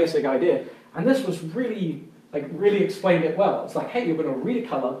get the basic idea. And this was really explained it well. It's like, hey, you're going to read a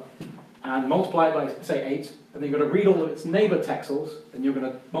color and multiply it by, say, 8, and then you're going to read all of its neighbor texels, and you're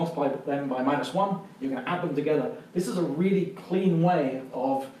going to multiply them by -1, you're going to add them together. This is a really clean way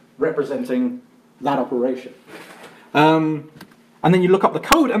of representing that operation. And then you look up the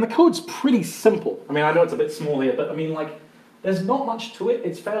code, and the code's pretty simple. I mean, I know it's a bit small here, but I mean, like, there's not much to it.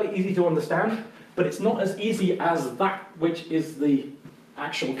 It's fairly easy to understand, but it's not as easy as that which is the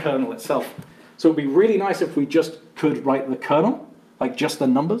actual kernel itself. So it'd be really nice if we just could write the kernel, like just the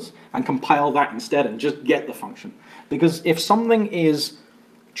numbers, and compile that instead and just get the function. Because if something is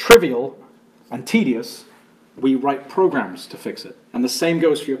trivial and tedious, we write programs to fix it. And the same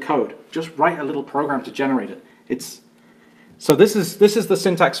goes for your code. Just write a little program to generate it. So this is the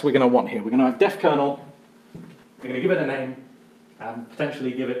syntax we're going to want here. We're going to have def kernel, we're going to give it a name, and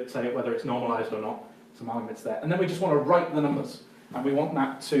potentially give it, say, whether it's normalized or not, some arguments there. And then we just want to write the numbers. And we want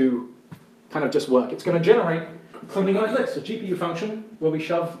that to kind of just work. It's going to generate something like this, a GPU function where we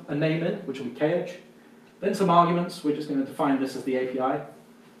shove a name in, which will be kh. Then some arguments, we're just going to define this as the API.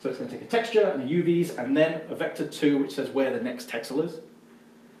 So it's going to take a texture and a UVs, and then a vector2, which says where the next texel is.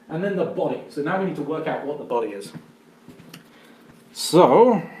 And then the body. So now we need to work out what the body is.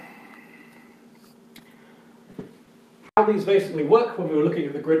 So, how these basically work when we were looking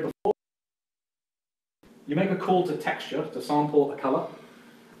at the grid before. You make a call to texture to sample a color.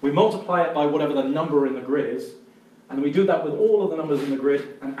 We multiply it by whatever the number in the grid is, and we do that with all of the numbers in the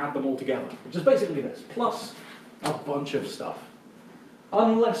grid and add them all together, which is basically this, plus a bunch of stuff.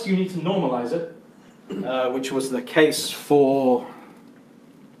 Unless you need to normalize it, which was the case for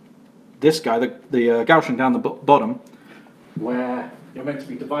this guy, the Gaussian down the bottom, where you're meant to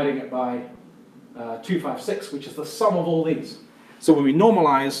be dividing it by 256, which is the sum of all these. So when we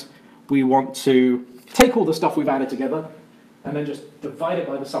normalize, we want to take all the stuff we've added together and then just divide it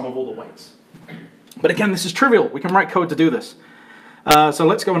by the sum of all the weights. But again, this is trivial. We can write code to do this. So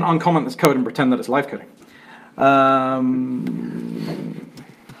let's go and uncomment this code and pretend that it's live coding.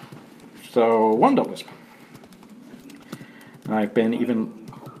 So 1.lisp. I've been even...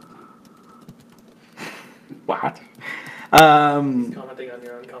 What? Commenting on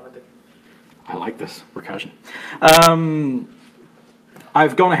your own commenting. I like this recursion.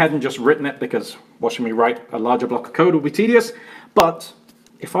 I've gone ahead and just written it because watching me write a larger block of code will be tedious. But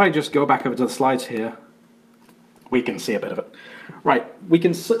if I just go back over to the slides here, we can see a bit of it. Right, we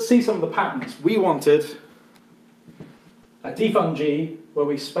can see some of the patterns. We wanted a defun_g where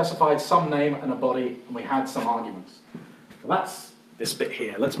we specified some name and a body, and we had some arguments. So that's this bit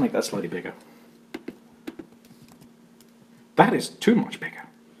here. Let's make that slightly bigger. That is too much bigger.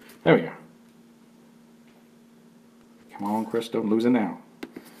 There we go. Come on, Chris, don't lose it now.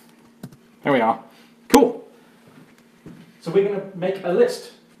 There we are. Cool. So we're going to make a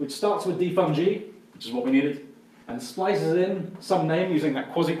list, which starts with defun_g, which is what we needed, and splices in some name using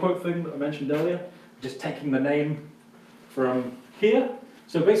that quasi-quote thing that I mentioned earlier, just taking the name from here.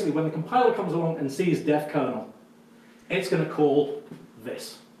 So basically, when the compiler comes along and sees def kernel, it's going to call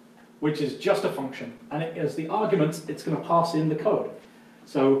this, which is just a function. And as the arguments, it's going to pass in the code.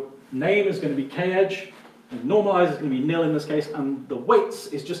 So name is going to be kh, and normalize is going to be nil in this case, and the weights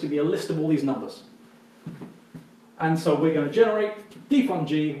is just going to be a list of all these numbers. And so we're going to generate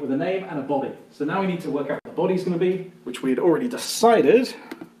defun_g with a name and a body. So now we need to work out what the body's going to be, which we had already decided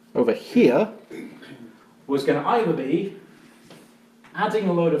over here was going to either be adding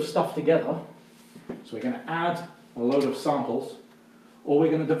a load of stuff together, so we're going to add a load of samples, or we're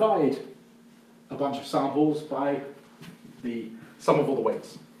going to divide a bunch of samples by the sum of all the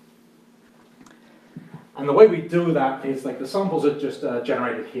weights. And the way we do that is like the samples are just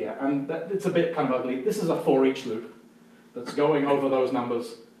generated here, and it's a bit kind of ugly. This is a for each loop that's going over those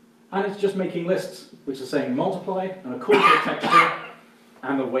numbers and it's just making lists, which is saying multiply, and a call to the texture,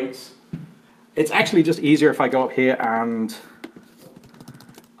 and the weights. It's actually just easier if I go up here and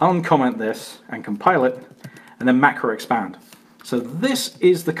uncomment this and compile it, and then macro expand. So this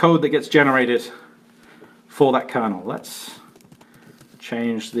is the code that gets generated for that kernel. Let's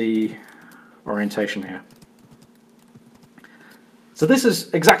change the orientation here. So this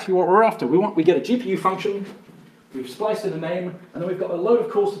is exactly what we're after. We get a GPU function, we've spliced in a name, and then we've got a load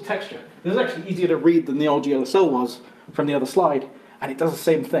of calls to texture. This is actually easier to read than the old GLSL was from the other slide, and it does the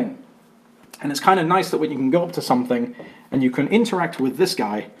same thing. And it's kind of nice that when you can go up to something and you can interact with this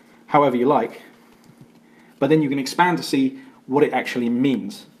guy however you like, but then you can expand to see what it actually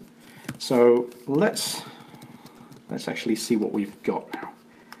means. So let's actually see what we've got now.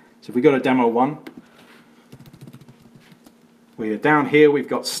 So if we go to demo 1, we're down here, we've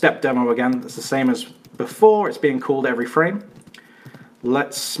got step demo again. It's the same as before, it's being called every frame.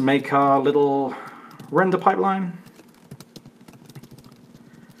 Let's make our little render pipeline.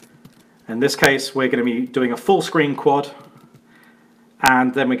 In this case, we're going to be doing a full screen quad,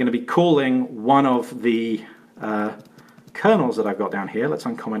 and then we're going to be calling one of the kernels that I've got down here. Let's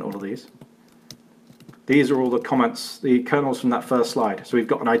uncomment all of these. These are all the comments, the kernels from that first slide. So we've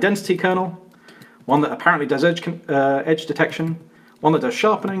got an identity kernel, one that apparently does edge detection, one that does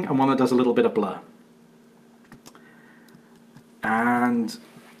sharpening, and one that does a little bit of blur. And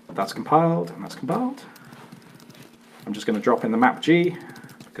that's compiled, and that's compiled. I'm just going to drop in the map G,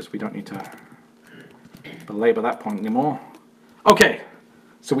 because we don't need to belabor that point anymore. Okay,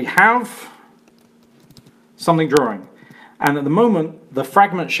 so we have something drawing. And at the moment, the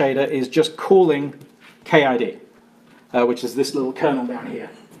fragment shader is just calling KID, which is this little kernel down here.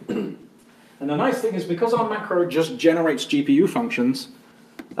 And the nice thing is, because our macro just generates GPU functions,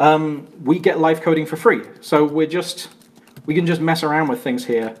 we get live coding for free. So we can just mess around with things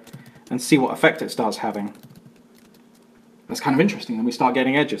here and see what effect it starts having. That's kind of interesting, and we start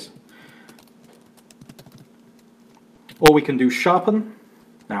getting edges. Or we can do sharpen.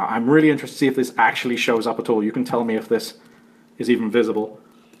 Now, I'm really interested to see if this actually shows up at all. You can tell me if this is even visible.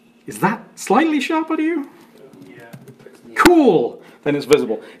 Is that slightly sharper to you? Yeah. Cool! Then it's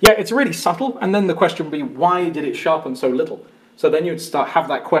visible. Yeah, it's really subtle, and then the question would be, why did it sharpen so little? So then you'd have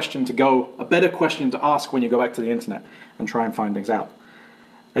that question to go, a better question to ask when you go back to the internet and try and find things out.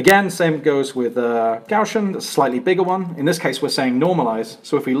 Again, same goes with Gaussian, the slightly bigger one. In this case, we're saying normalize.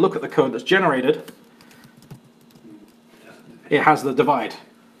 So if we look at the code that's generated, it has the divide.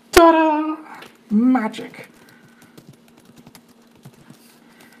 Ta-da! Magic.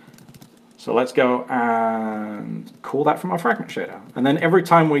 So let's go and call that from our fragment shader. And then every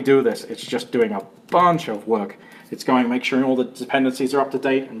time we do this, it's just doing a bunch of work. It's going, make sure all the dependencies are up to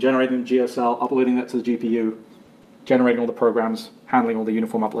date and generating the GSL, uploading that to the GPU, generating all the programs, handling all the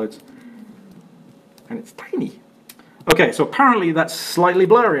uniform uploads. And it's tiny. Okay, so apparently that's slightly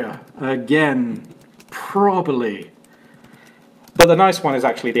blurrier. Again, probably. But the nice one is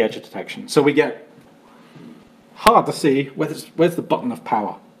actually the edge detection. So we get hard to see, where's the button of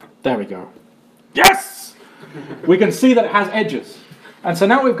power? There we go. Yes! We can see that it has edges. And so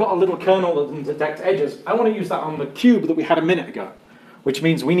now we've got a little kernel that can detect edges. I want to use that on the cube that we had a minute ago, which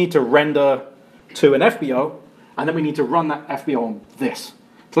means we need to render to an FBO, and then we need to run that FBO on this.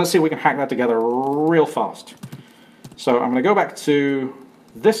 So let's see if we can hack that together real fast. So I'm going to go back to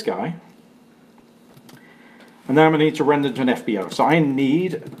this guy, and then I'm going to need to render to an FBO. So I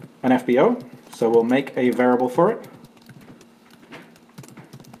need an FBO, so we'll make a variable for it.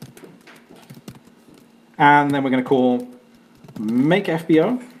 And then we're going to call make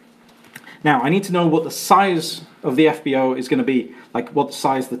FBO. Now I need to know what the size of the FBO is going to be, like what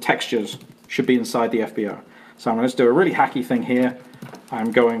size the textures should be inside the FBO. So I'm going to do a really hacky thing here.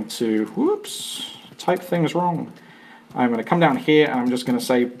 I'm going to, whoops, type things wrong. I'm going to come down here and I'm just going to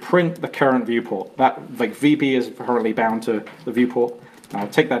say print the current viewport. That like VP is currently bound to the viewport. Now I'll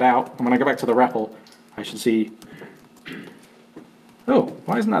take that out, and when I go back to the REPL, I should see. Oh,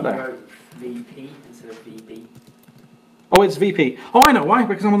 why isn't that there? VP instead of VB. Oh, it's VP. Oh, I know why,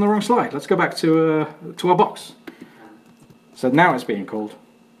 because I'm on the wrong slide. Let's go back to our box. So now it's being called,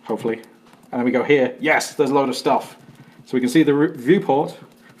 hopefully. And then we go here. Yes, there's a load of stuff. So we can see the viewport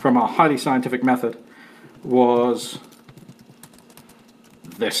from our highly scientific method was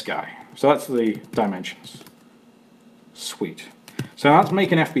this guy. So that's the dimensions. Sweet. So that's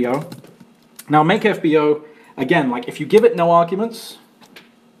make an FBO. Now make FBO, again, like if you give it no arguments,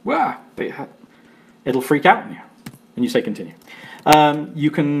 well, it'll freak out on you. And you say continue. You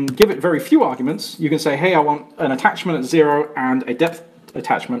can give it very few arguments. You can say, hey, I want an attachment at 0 and a depth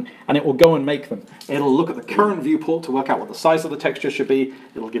attachment, and it will go and make them. It'll look at the current viewport to work out what the size of the texture should be.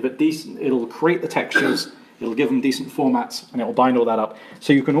 It'll give it it'll create the textures, it'll give them decent formats, and it will bind all that up.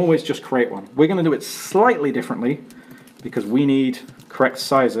 So you can always just create one. We're going to do it slightly differently because we need correct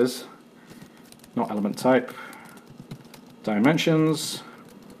sizes, not element type, dimensions.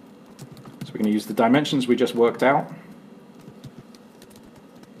 So we're going to use the dimensions we just worked out.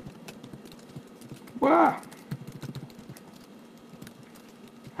 Wow.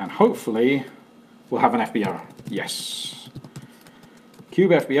 And hopefully we'll have an FBO. Yes.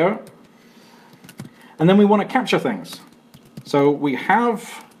 Cube FBO. And then we want to capture things. So we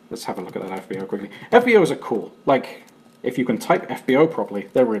have, let's have a look at that FBO quickly. FBOs are cool. Like, if you can type FBO properly,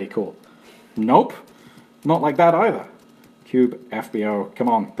 they're really cool. Nope, not like that either. Cube FBO, come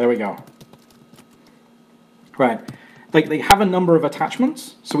on, there we go. Right, they have a number of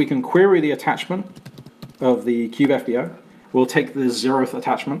attachments, so we can query the attachment of the cube FBO. We'll take the 0th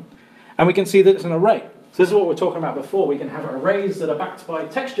attachment, and we can see that it's an array. So this is what we were talking about before. We can have arrays that are backed by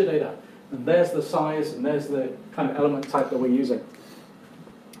texture data, and there's the size, and there's the kind of element type that we're using.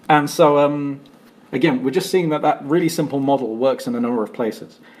 And so, again, we're just seeing that that really simple model works in a number of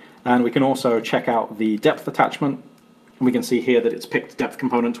places. And we can also check out the depth attachment. And we can see here that it's picked depth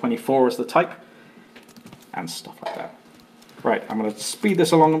component 24 as the type, and stuff like that. Right, I'm going to speed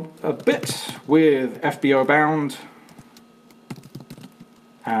this along a bit with FBO bound.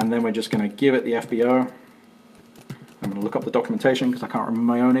 And then we're just going to give it the FBO. I'm going to look up the documentation because I can't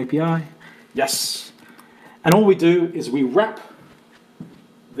remember my own API. Yes. And all we do is we wrap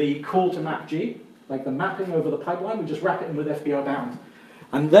the call to map G, like the mapping over the pipeline, we just wrap it in with FBO bound.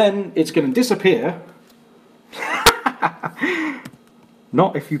 And then it's going to disappear.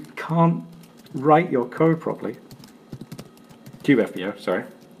 Not if you can't write your code properly. Cube FBO, sorry.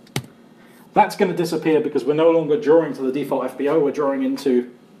 That's going to disappear because we're no longer drawing to the default FBO, we're drawing into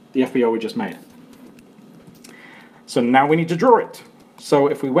the FBO we just made. So now we need to draw it. So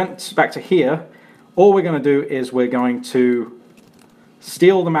if we went back to here, all we're going to do is we're going to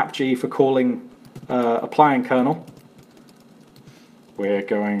steal the map G for calling applying kernel. We're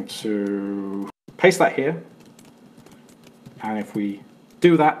going to paste that here. And if we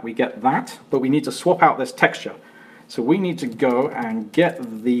do that, we get that. But we need to swap out this texture. So we need to go and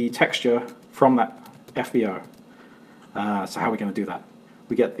get the texture from that FBO. So how are we going to do that?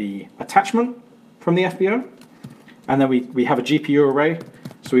 We get the attachment from the FBO. And then we have a GPU array.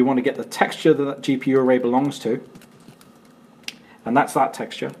 So we want to get the texture that that GPU array belongs to. And that's that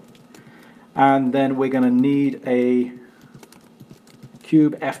texture. And then we're going to need a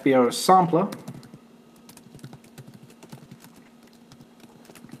cube FBO sampler.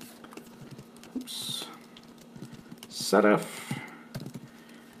 Oops. Setf.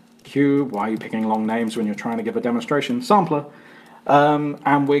 Cube. Why are you picking long names when you're trying to give a demonstration? Sampler.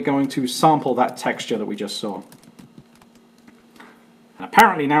 And we're going to sample that texture that we just saw. And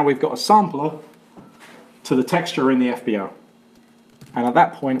apparently now we've got a sampler to the texture in the FBO. And at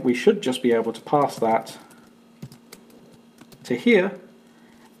that point, we should just be able to pass that to here.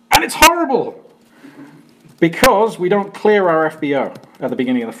 And it's horrible! Because we don't clear our FBO at the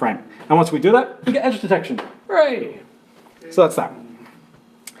beginning of the frame. And once we do that, we get edge detection. Hooray! So that's that.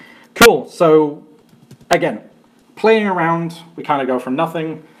 Cool. So, again, playing around, we kind of go from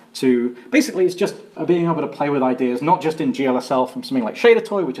nothing to... Basically, it's just being able to play with ideas, not just in GLSL from something like Shader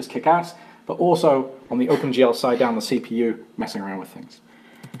Toy, which is kick-ass, but also on the OpenGL side down the CPU, messing around with things.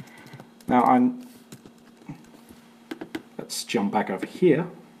 Now let's jump back over here.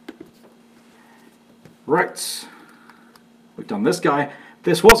 Right, we've done this guy.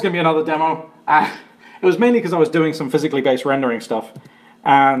 This was going to be another demo. It was mainly because I was doing some physically based rendering stuff,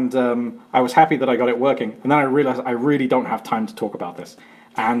 and I was happy that I got it working. And then I realized I really don't have time to talk about this.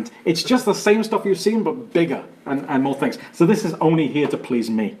 And it's just the same stuff you've seen, but bigger and more things. So this is only here to please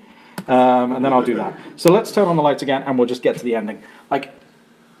me. And then I'll do that. So let's turn on the lights again and we'll just get to the ending. Like,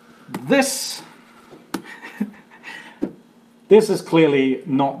 this is clearly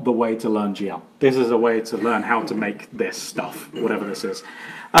not the way to learn GL. This is a way to learn how to make this stuff, whatever this is.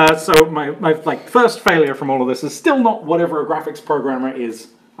 So my first failure from all of this is still not whatever a graphics programmer is.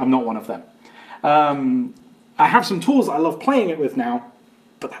 I'm not one of them. I have some tools I love playing it with now,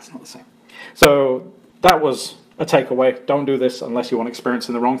 but that's not the same. So that was a takeaway. Don't do this unless you want experience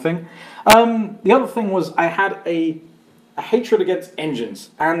in the wrong thing. The other thing was I had a hatred against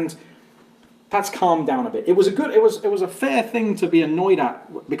engines, and that's calmed down a bit. It was a fair thing to be annoyed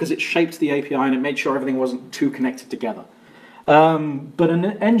at because it shaped the API and it made sure everything wasn't too connected together. But an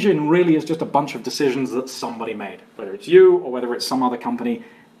engine really is just a bunch of decisions that somebody made, whether it's you or whether it's some other company.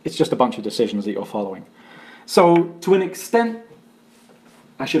 It's just a bunch of decisions that you're following. So to an extent,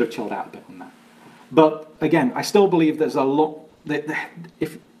 I should have chilled out a bit on that. But again, I still believe there's a lot,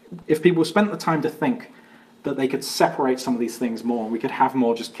 if people spent the time to think that they could separate some of these things more, we could have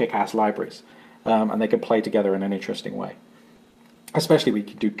more just kick-ass libraries, and they could play together in an interesting way. Especially we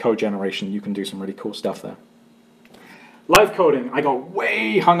could do code generation, you can do some really cool stuff there. Live coding, I got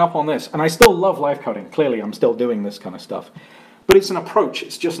way hung up on this, and I still love live coding. Clearly, I'm still doing this kind of stuff. But it's an approach,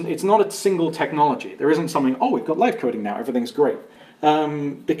 it's not a single technology. There isn't something, oh, we've got live coding now, everything's great.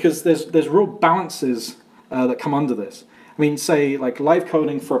 Because there's real balances that come under this. I mean, say, like live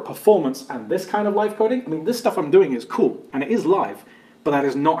coding for performance and this kind of live coding, I mean, this stuff I'm doing is cool, and it is live, but that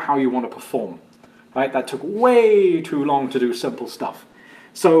is not how you want to perform. Right? That took way too long to do simple stuff.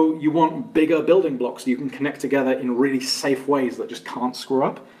 So you want bigger building blocks that you can connect together in really safe ways that just can't screw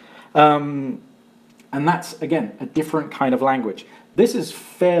up. And that's, again, a different kind of language. This is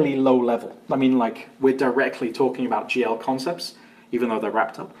fairly low level. I mean, like, we're directly talking about GL concepts, even though they're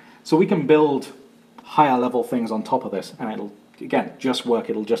wrapped up. So we can build higher level things on top of this, and it'll, again, just work.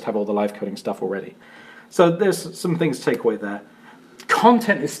 It'll just have all the live coding stuff already. So there's some things to take away there.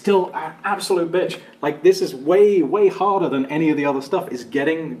 Content is still an absolute bitch. Like, this is way, way harder than any of the other stuff, is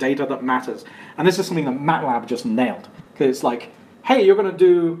getting data that matters. And this is something that MATLAB just nailed. Because it's like, hey, you're going to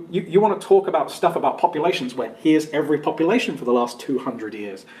do, you want to talk about stuff about populations where here's every population for the last 200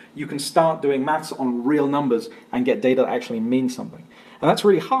 years. You can start doing maths on real numbers and get data that actually means something. And that's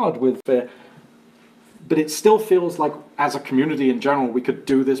really hard with, but it still feels like as a community in general, we could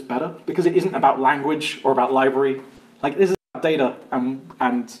do this better because it isn't about language or about library. Like, this is about data,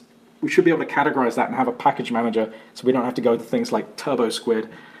 and we should be able to categorize that and have a package manager so we don't have to go to things like TurboSquid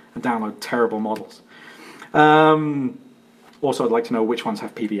and download terrible models. Also, I'd like to know which ones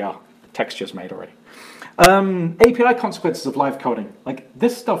have PBR textures made already. API consequences of live coding. Like,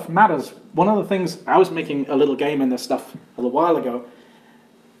 this stuff matters. One of the things, I was making a little game in this stuff a little while ago,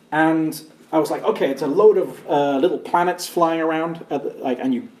 and I was like, okay, it's a load of little planets flying around,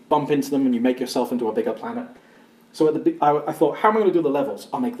 and you bump into them and you make yourself into a bigger planet. So I thought, how am I going to do the levels?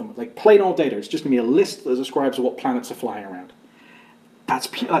 I'll make them like plain old data. It's just going to be a list that describes what planets are flying around. That's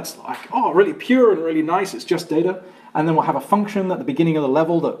like, oh, really pure and really nice. It's just data. And then we'll have a function at the beginning of the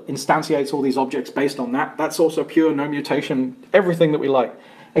level that instantiates all these objects based on that. That's also pure, no mutation, everything that we like.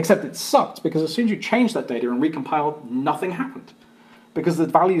 Except it sucked, because as soon as you change that data and recompile, nothing happened. Because the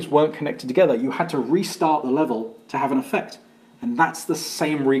values weren't connected together. You had to restart the level to have an effect. And that's the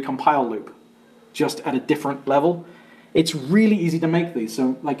same recompile loop, just at a different level. It's really easy to make these.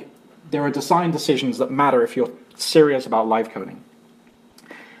 So, like, there are design decisions that matter if you're serious about live coding.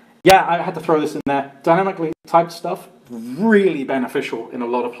 Yeah, I had to throw this in there. Dynamically typed stuff, really beneficial in a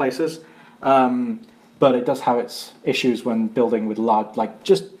lot of places. But it does have its issues when building with large, like,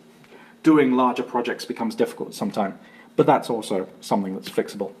 just doing larger projects becomes difficult sometimes. But that's also something that's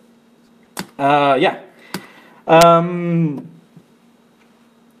fixable. Yeah.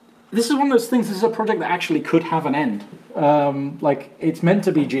 This is one of those things, this is a project that actually could have an end. Like, it's meant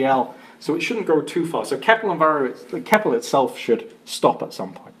to be GL, so it shouldn't go too far. So CEPL and Varjo, CEPL itself should stop at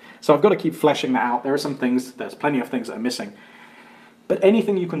some point. So I've got to keep fleshing that out. There are some things, there's plenty of things that are missing. But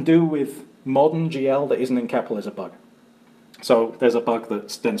anything you can do with modern GL that isn't in CEPL is a bug. So there's a bug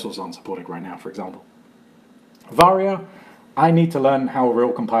that stencils aren't supported right now, for example. Varjo, I need to learn how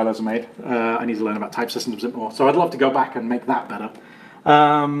real compilers are made. I need to learn about type systems a bit more. So I'd love to go back and make that better.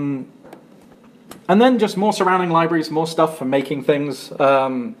 And then just more surrounding libraries, more stuff for making things.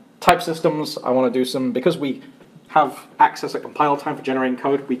 Type systems, I want to do some, because we have access at compile time for generating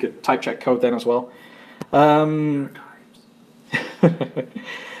code, we could type check code then as well.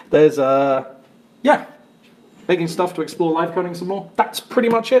 There's, yeah, making stuff to explore live coding some more. That's pretty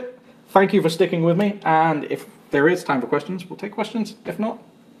much it. Thank you for sticking with me, and if there is time for questions, we'll take questions. If not,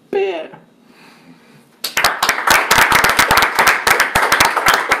 beer.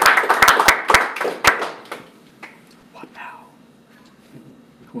 What now?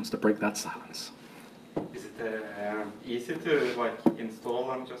 Who wants to break that silence? Is it easy to like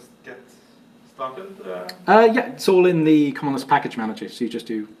install and just get started? Yeah, it's all in the common-lisp package manager. So you just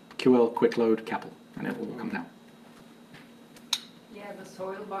do QL quick load CEPL, and it will come down. Yeah, the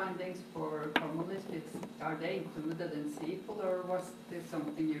soil bindings for common-lisp, are they included in CEPL, or was this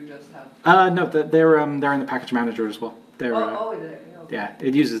something you just had? No, they're in the package manager as well. They're, okay. Yeah,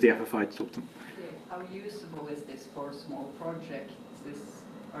 it uses the FFI to talk to them. Okay. How usable is this for a small project?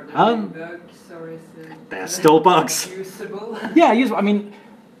 Are there any bugs, or is it? There's still bugs. Usable? Yeah, usable. I mean,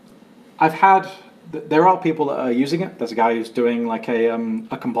 I've had. There are people that are using it. There's a guy who's doing like a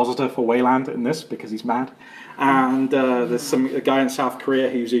compositor for Wayland in this because he's mad, and there's a guy in South Korea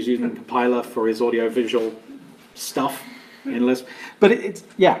who's using a compiler for his audio-visual stuff. in Lisp. But it's,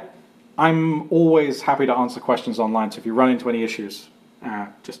 yeah, I'm always happy to answer questions online. So if you run into any issues,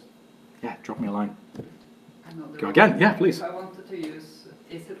 just, yeah, drop me a line. Another Go one. again, yeah, please. If I wanted to use,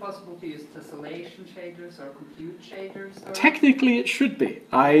 is it possible to use tessellation shaders or compute shaders? Or? Technically, it should be.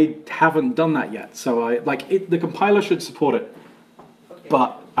 I haven't done that yet. So the compiler should support it. Okay.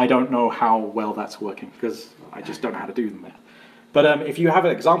 But I don't know how well that's working because I just don't know how to do them yet. But if you have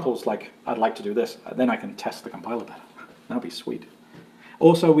examples like, I'd like to do this, then I can test the compiler better. That'd be sweet.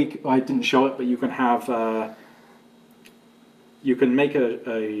 Also, I didn't show it, but you can have, you can make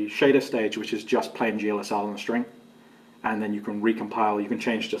a shader stage which is just plain GLSL on a string. And then you can recompile, you can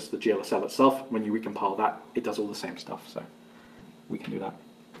change just the GLSL itself. When you recompile that, it does all the same stuff. So we can do that.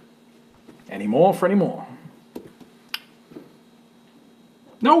 Any more for any more?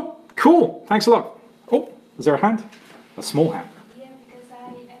 No? Cool. Thanks a lot. Oh, is there a hand? A small hand. Yeah, because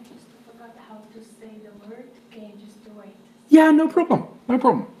I just forgot how to say the word. Can you just do it? Yeah, no problem. No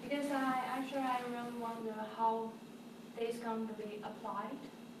problem. Because I really wonder how this can be applied.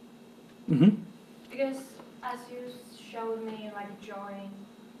 Mm-hmm. Because as you showed me, like drawing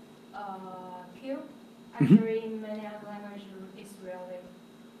cube, actually in many other languages it's really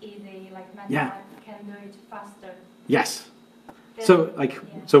easy. Like MATLAB can do it faster. Yes. So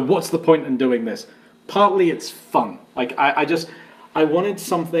so what's the point in doing this? Partly it's fun. Like I wanted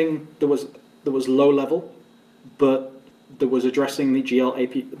something that was low level, but that was addressing the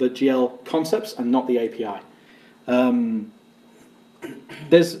GL concepts and not the API.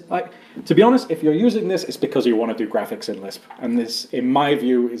 There's to be honest, if you're using this, it's because you want to do graphics in Lisp, and this, in my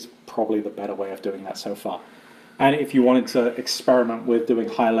view, is probably the better way of doing that so far. And if you wanted to experiment with doing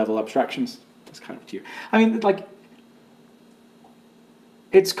high-level abstractions, it's kind of up to you. I mean,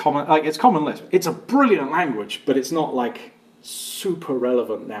 it's common Lisp. It's a brilliant language, but it's not like super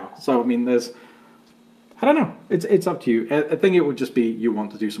relevant now. So I mean, I don't know. It's up to you. I think it would just be you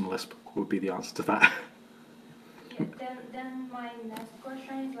want to do some Lisp would be the answer to that. Yeah, then my next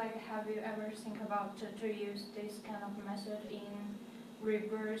question is have you ever think about to use this kind of method in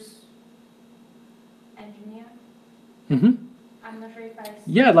reverse engineer? Mm-hmm. I'm not sure if I.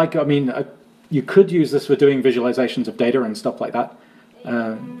 Yeah, I mean, you could use this for doing visualizations of data and stuff like that.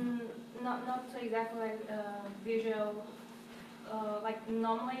 Not exactly visual.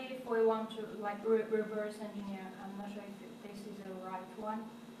 Normally, if we want to reverse engineer, I'm not sure if this is the right one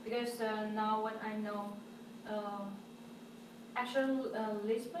because now what I know, actually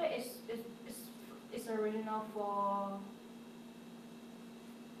Lisp is original for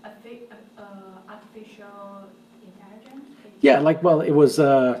artificial intelligence. Yeah, it was. Is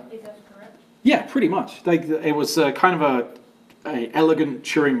that correct? Yeah, pretty much. It was kind of a elegant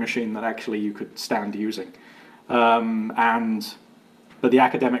Turing machine that actually you could stand using, but the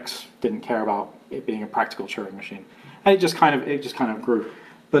academics didn't care about it being a practical Turing machine, and it just kind of grew.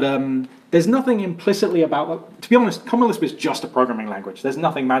 But there's nothing implicitly about. To be honest, Common Lisp is just a programming language. There's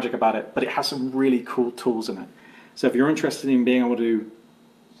nothing magic about it, but it has some really cool tools in it. So if you're interested in being able to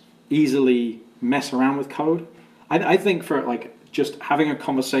easily mess around with code, I think for just having a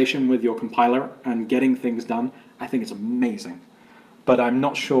conversation with your compiler and getting things done, I think it's amazing. But I'm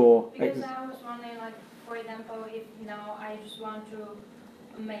not sure. Because I was wondering, for example, if now I just want to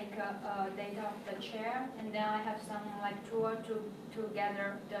make a data of the chair, and then I have some tool to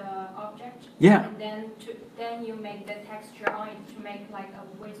gather the object. Yeah. And then you make the texture on it to make a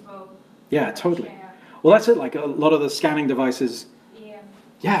visible. Yeah, totally. Chair. Well, that's it. A lot of the scanning devices.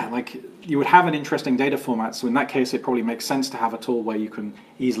 Yeah, you would have an interesting data format. So in that case, it probably makes sense to have a tool where you can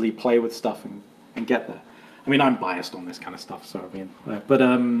easily play with stuff and get there. I mean, I'm biased on this kind of stuff, so I mean,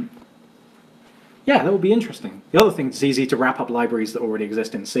 yeah, that would be interesting. The other thing, it's easy to wrap up libraries that already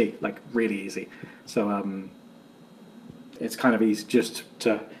exist in C, really easy. So it's kind of easy just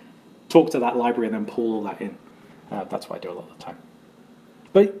to talk to that library and then pull all that in. That's what I do a lot of the time.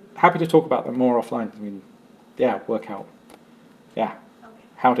 But happy to talk about them more offline. I mean, yeah, work out. Yeah.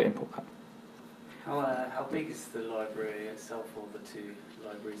 How to import that. How big is the library itself, or the two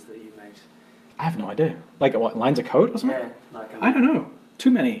libraries that you made? I have no idea. What, lines of code or something? Yeah, I don't know.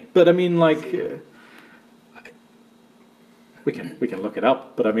 Too many. But I mean, we can look it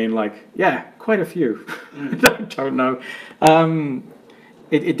up. But I mean, yeah, quite a few. I don't know.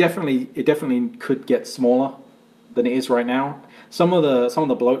 It definitely could get smaller than it is right now. Some of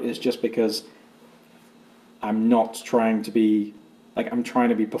the bloat is just because I'm not trying to be. I'm trying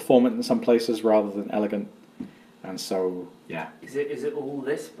to be performant in some places rather than elegant, and so yeah. Is it all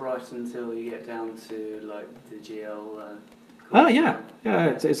Lisp right until you get down to the GL? Oh yeah.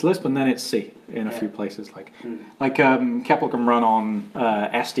 It's Lisp and then it's C in a few places. CEPL can run on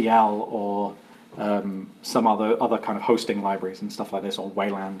SDL or some other kind of hosting libraries and stuff like this, or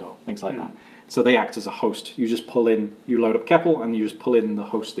Wayland or things like that. So they act as a host. You just pull in, you load up CEPL, and you just pull in the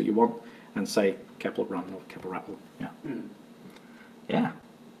host that you want, and say CEPL run or CEPL REPL. Yeah. Yeah.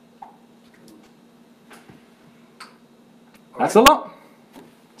 That's a lot.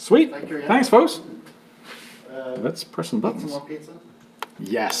 Sweet. Thank you again. Thanks, folks. Let's press some buttons. Some more pizza?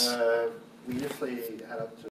 Yes. We usually head up to